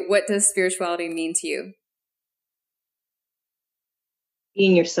 2, what does spirituality mean to you?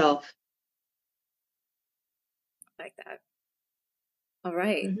 Being yourself. I like that. All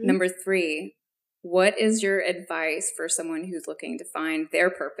right. Mm-hmm. Number 3, what is your advice for someone who's looking to find their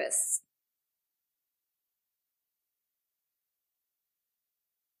purpose?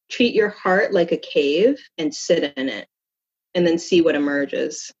 Treat your heart like a cave and sit in it, and then see what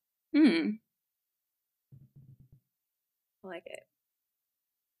emerges. I like it.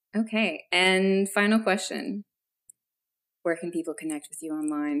 Okay. And final question. Where can people connect with you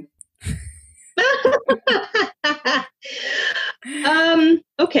online?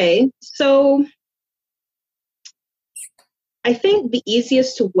 Okay. So I think the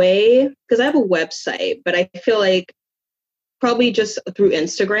easiest way, because I have a website, but I feel like probably just through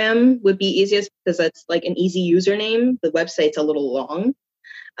Instagram would be easiest because that's like an easy username. The website's a little long.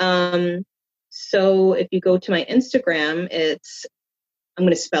 So if you go to my Instagram, I'm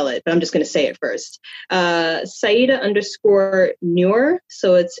going to spell it, but I'm just going to say it first. Saida_Noor.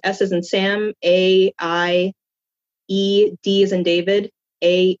 So it's S as in Sam, A-I-E, D as in David,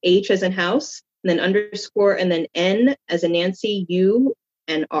 A-H as in house, and then underscore, and then N as in Nancy, U,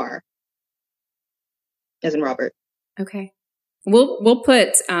 and R as in Robert. Okay. We'll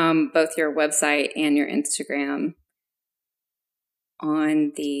put both your website and your Instagram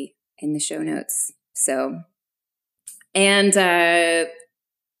in the show notes. So, and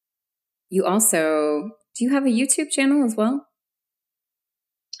you also, do you have a YouTube channel as well?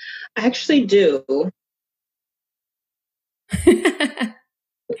 I actually do.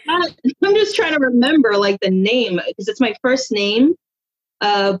 I'm just trying to remember like the name because it's my first name.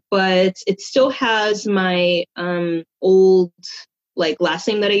 But it still has my old like last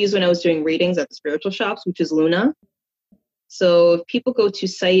name that I used when I was doing readings at the spiritual shops, which is Luna. So if people go to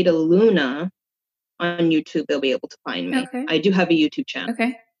Saida Luna on YouTube, they'll be able to find me. Okay. I do have a YouTube channel.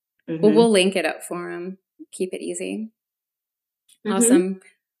 Okay. Mm-hmm. Well, we'll link it up for them. Keep it easy. Mm-hmm. Awesome.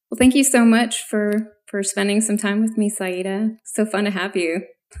 Well, thank you so much for spending some time with me, Saida. So fun to have you.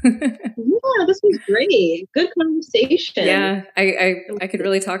 Yeah, this was great. Good conversation. Yeah, I could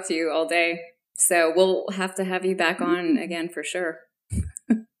really talk to you all day. So we'll have to have you back on again for sure.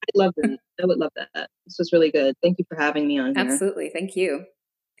 I'd love that. I would love that. This was really good. Thank you for having me on here. Absolutely. Thank you.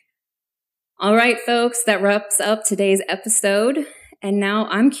 All right, folks, that wraps up today's episode. And now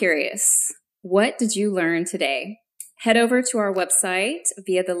I'm curious, what did you learn today? Head over to our website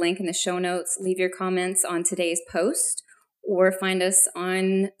via the link in the show notes. Leave your comments on today's post or find us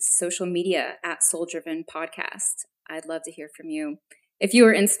on social media at Soul Driven Podcast. I'd love to hear from you. If you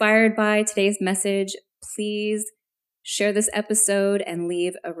were inspired by today's message, please share this episode and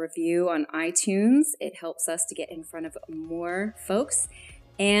leave a review on iTunes. It helps us to get in front of more folks.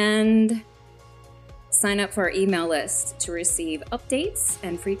 And sign up for our email list to receive updates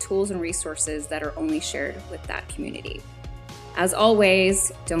and free tools and resources that are only shared with that community. As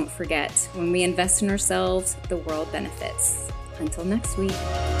always, don't forget, when we invest in ourselves, the world benefits. Until next week.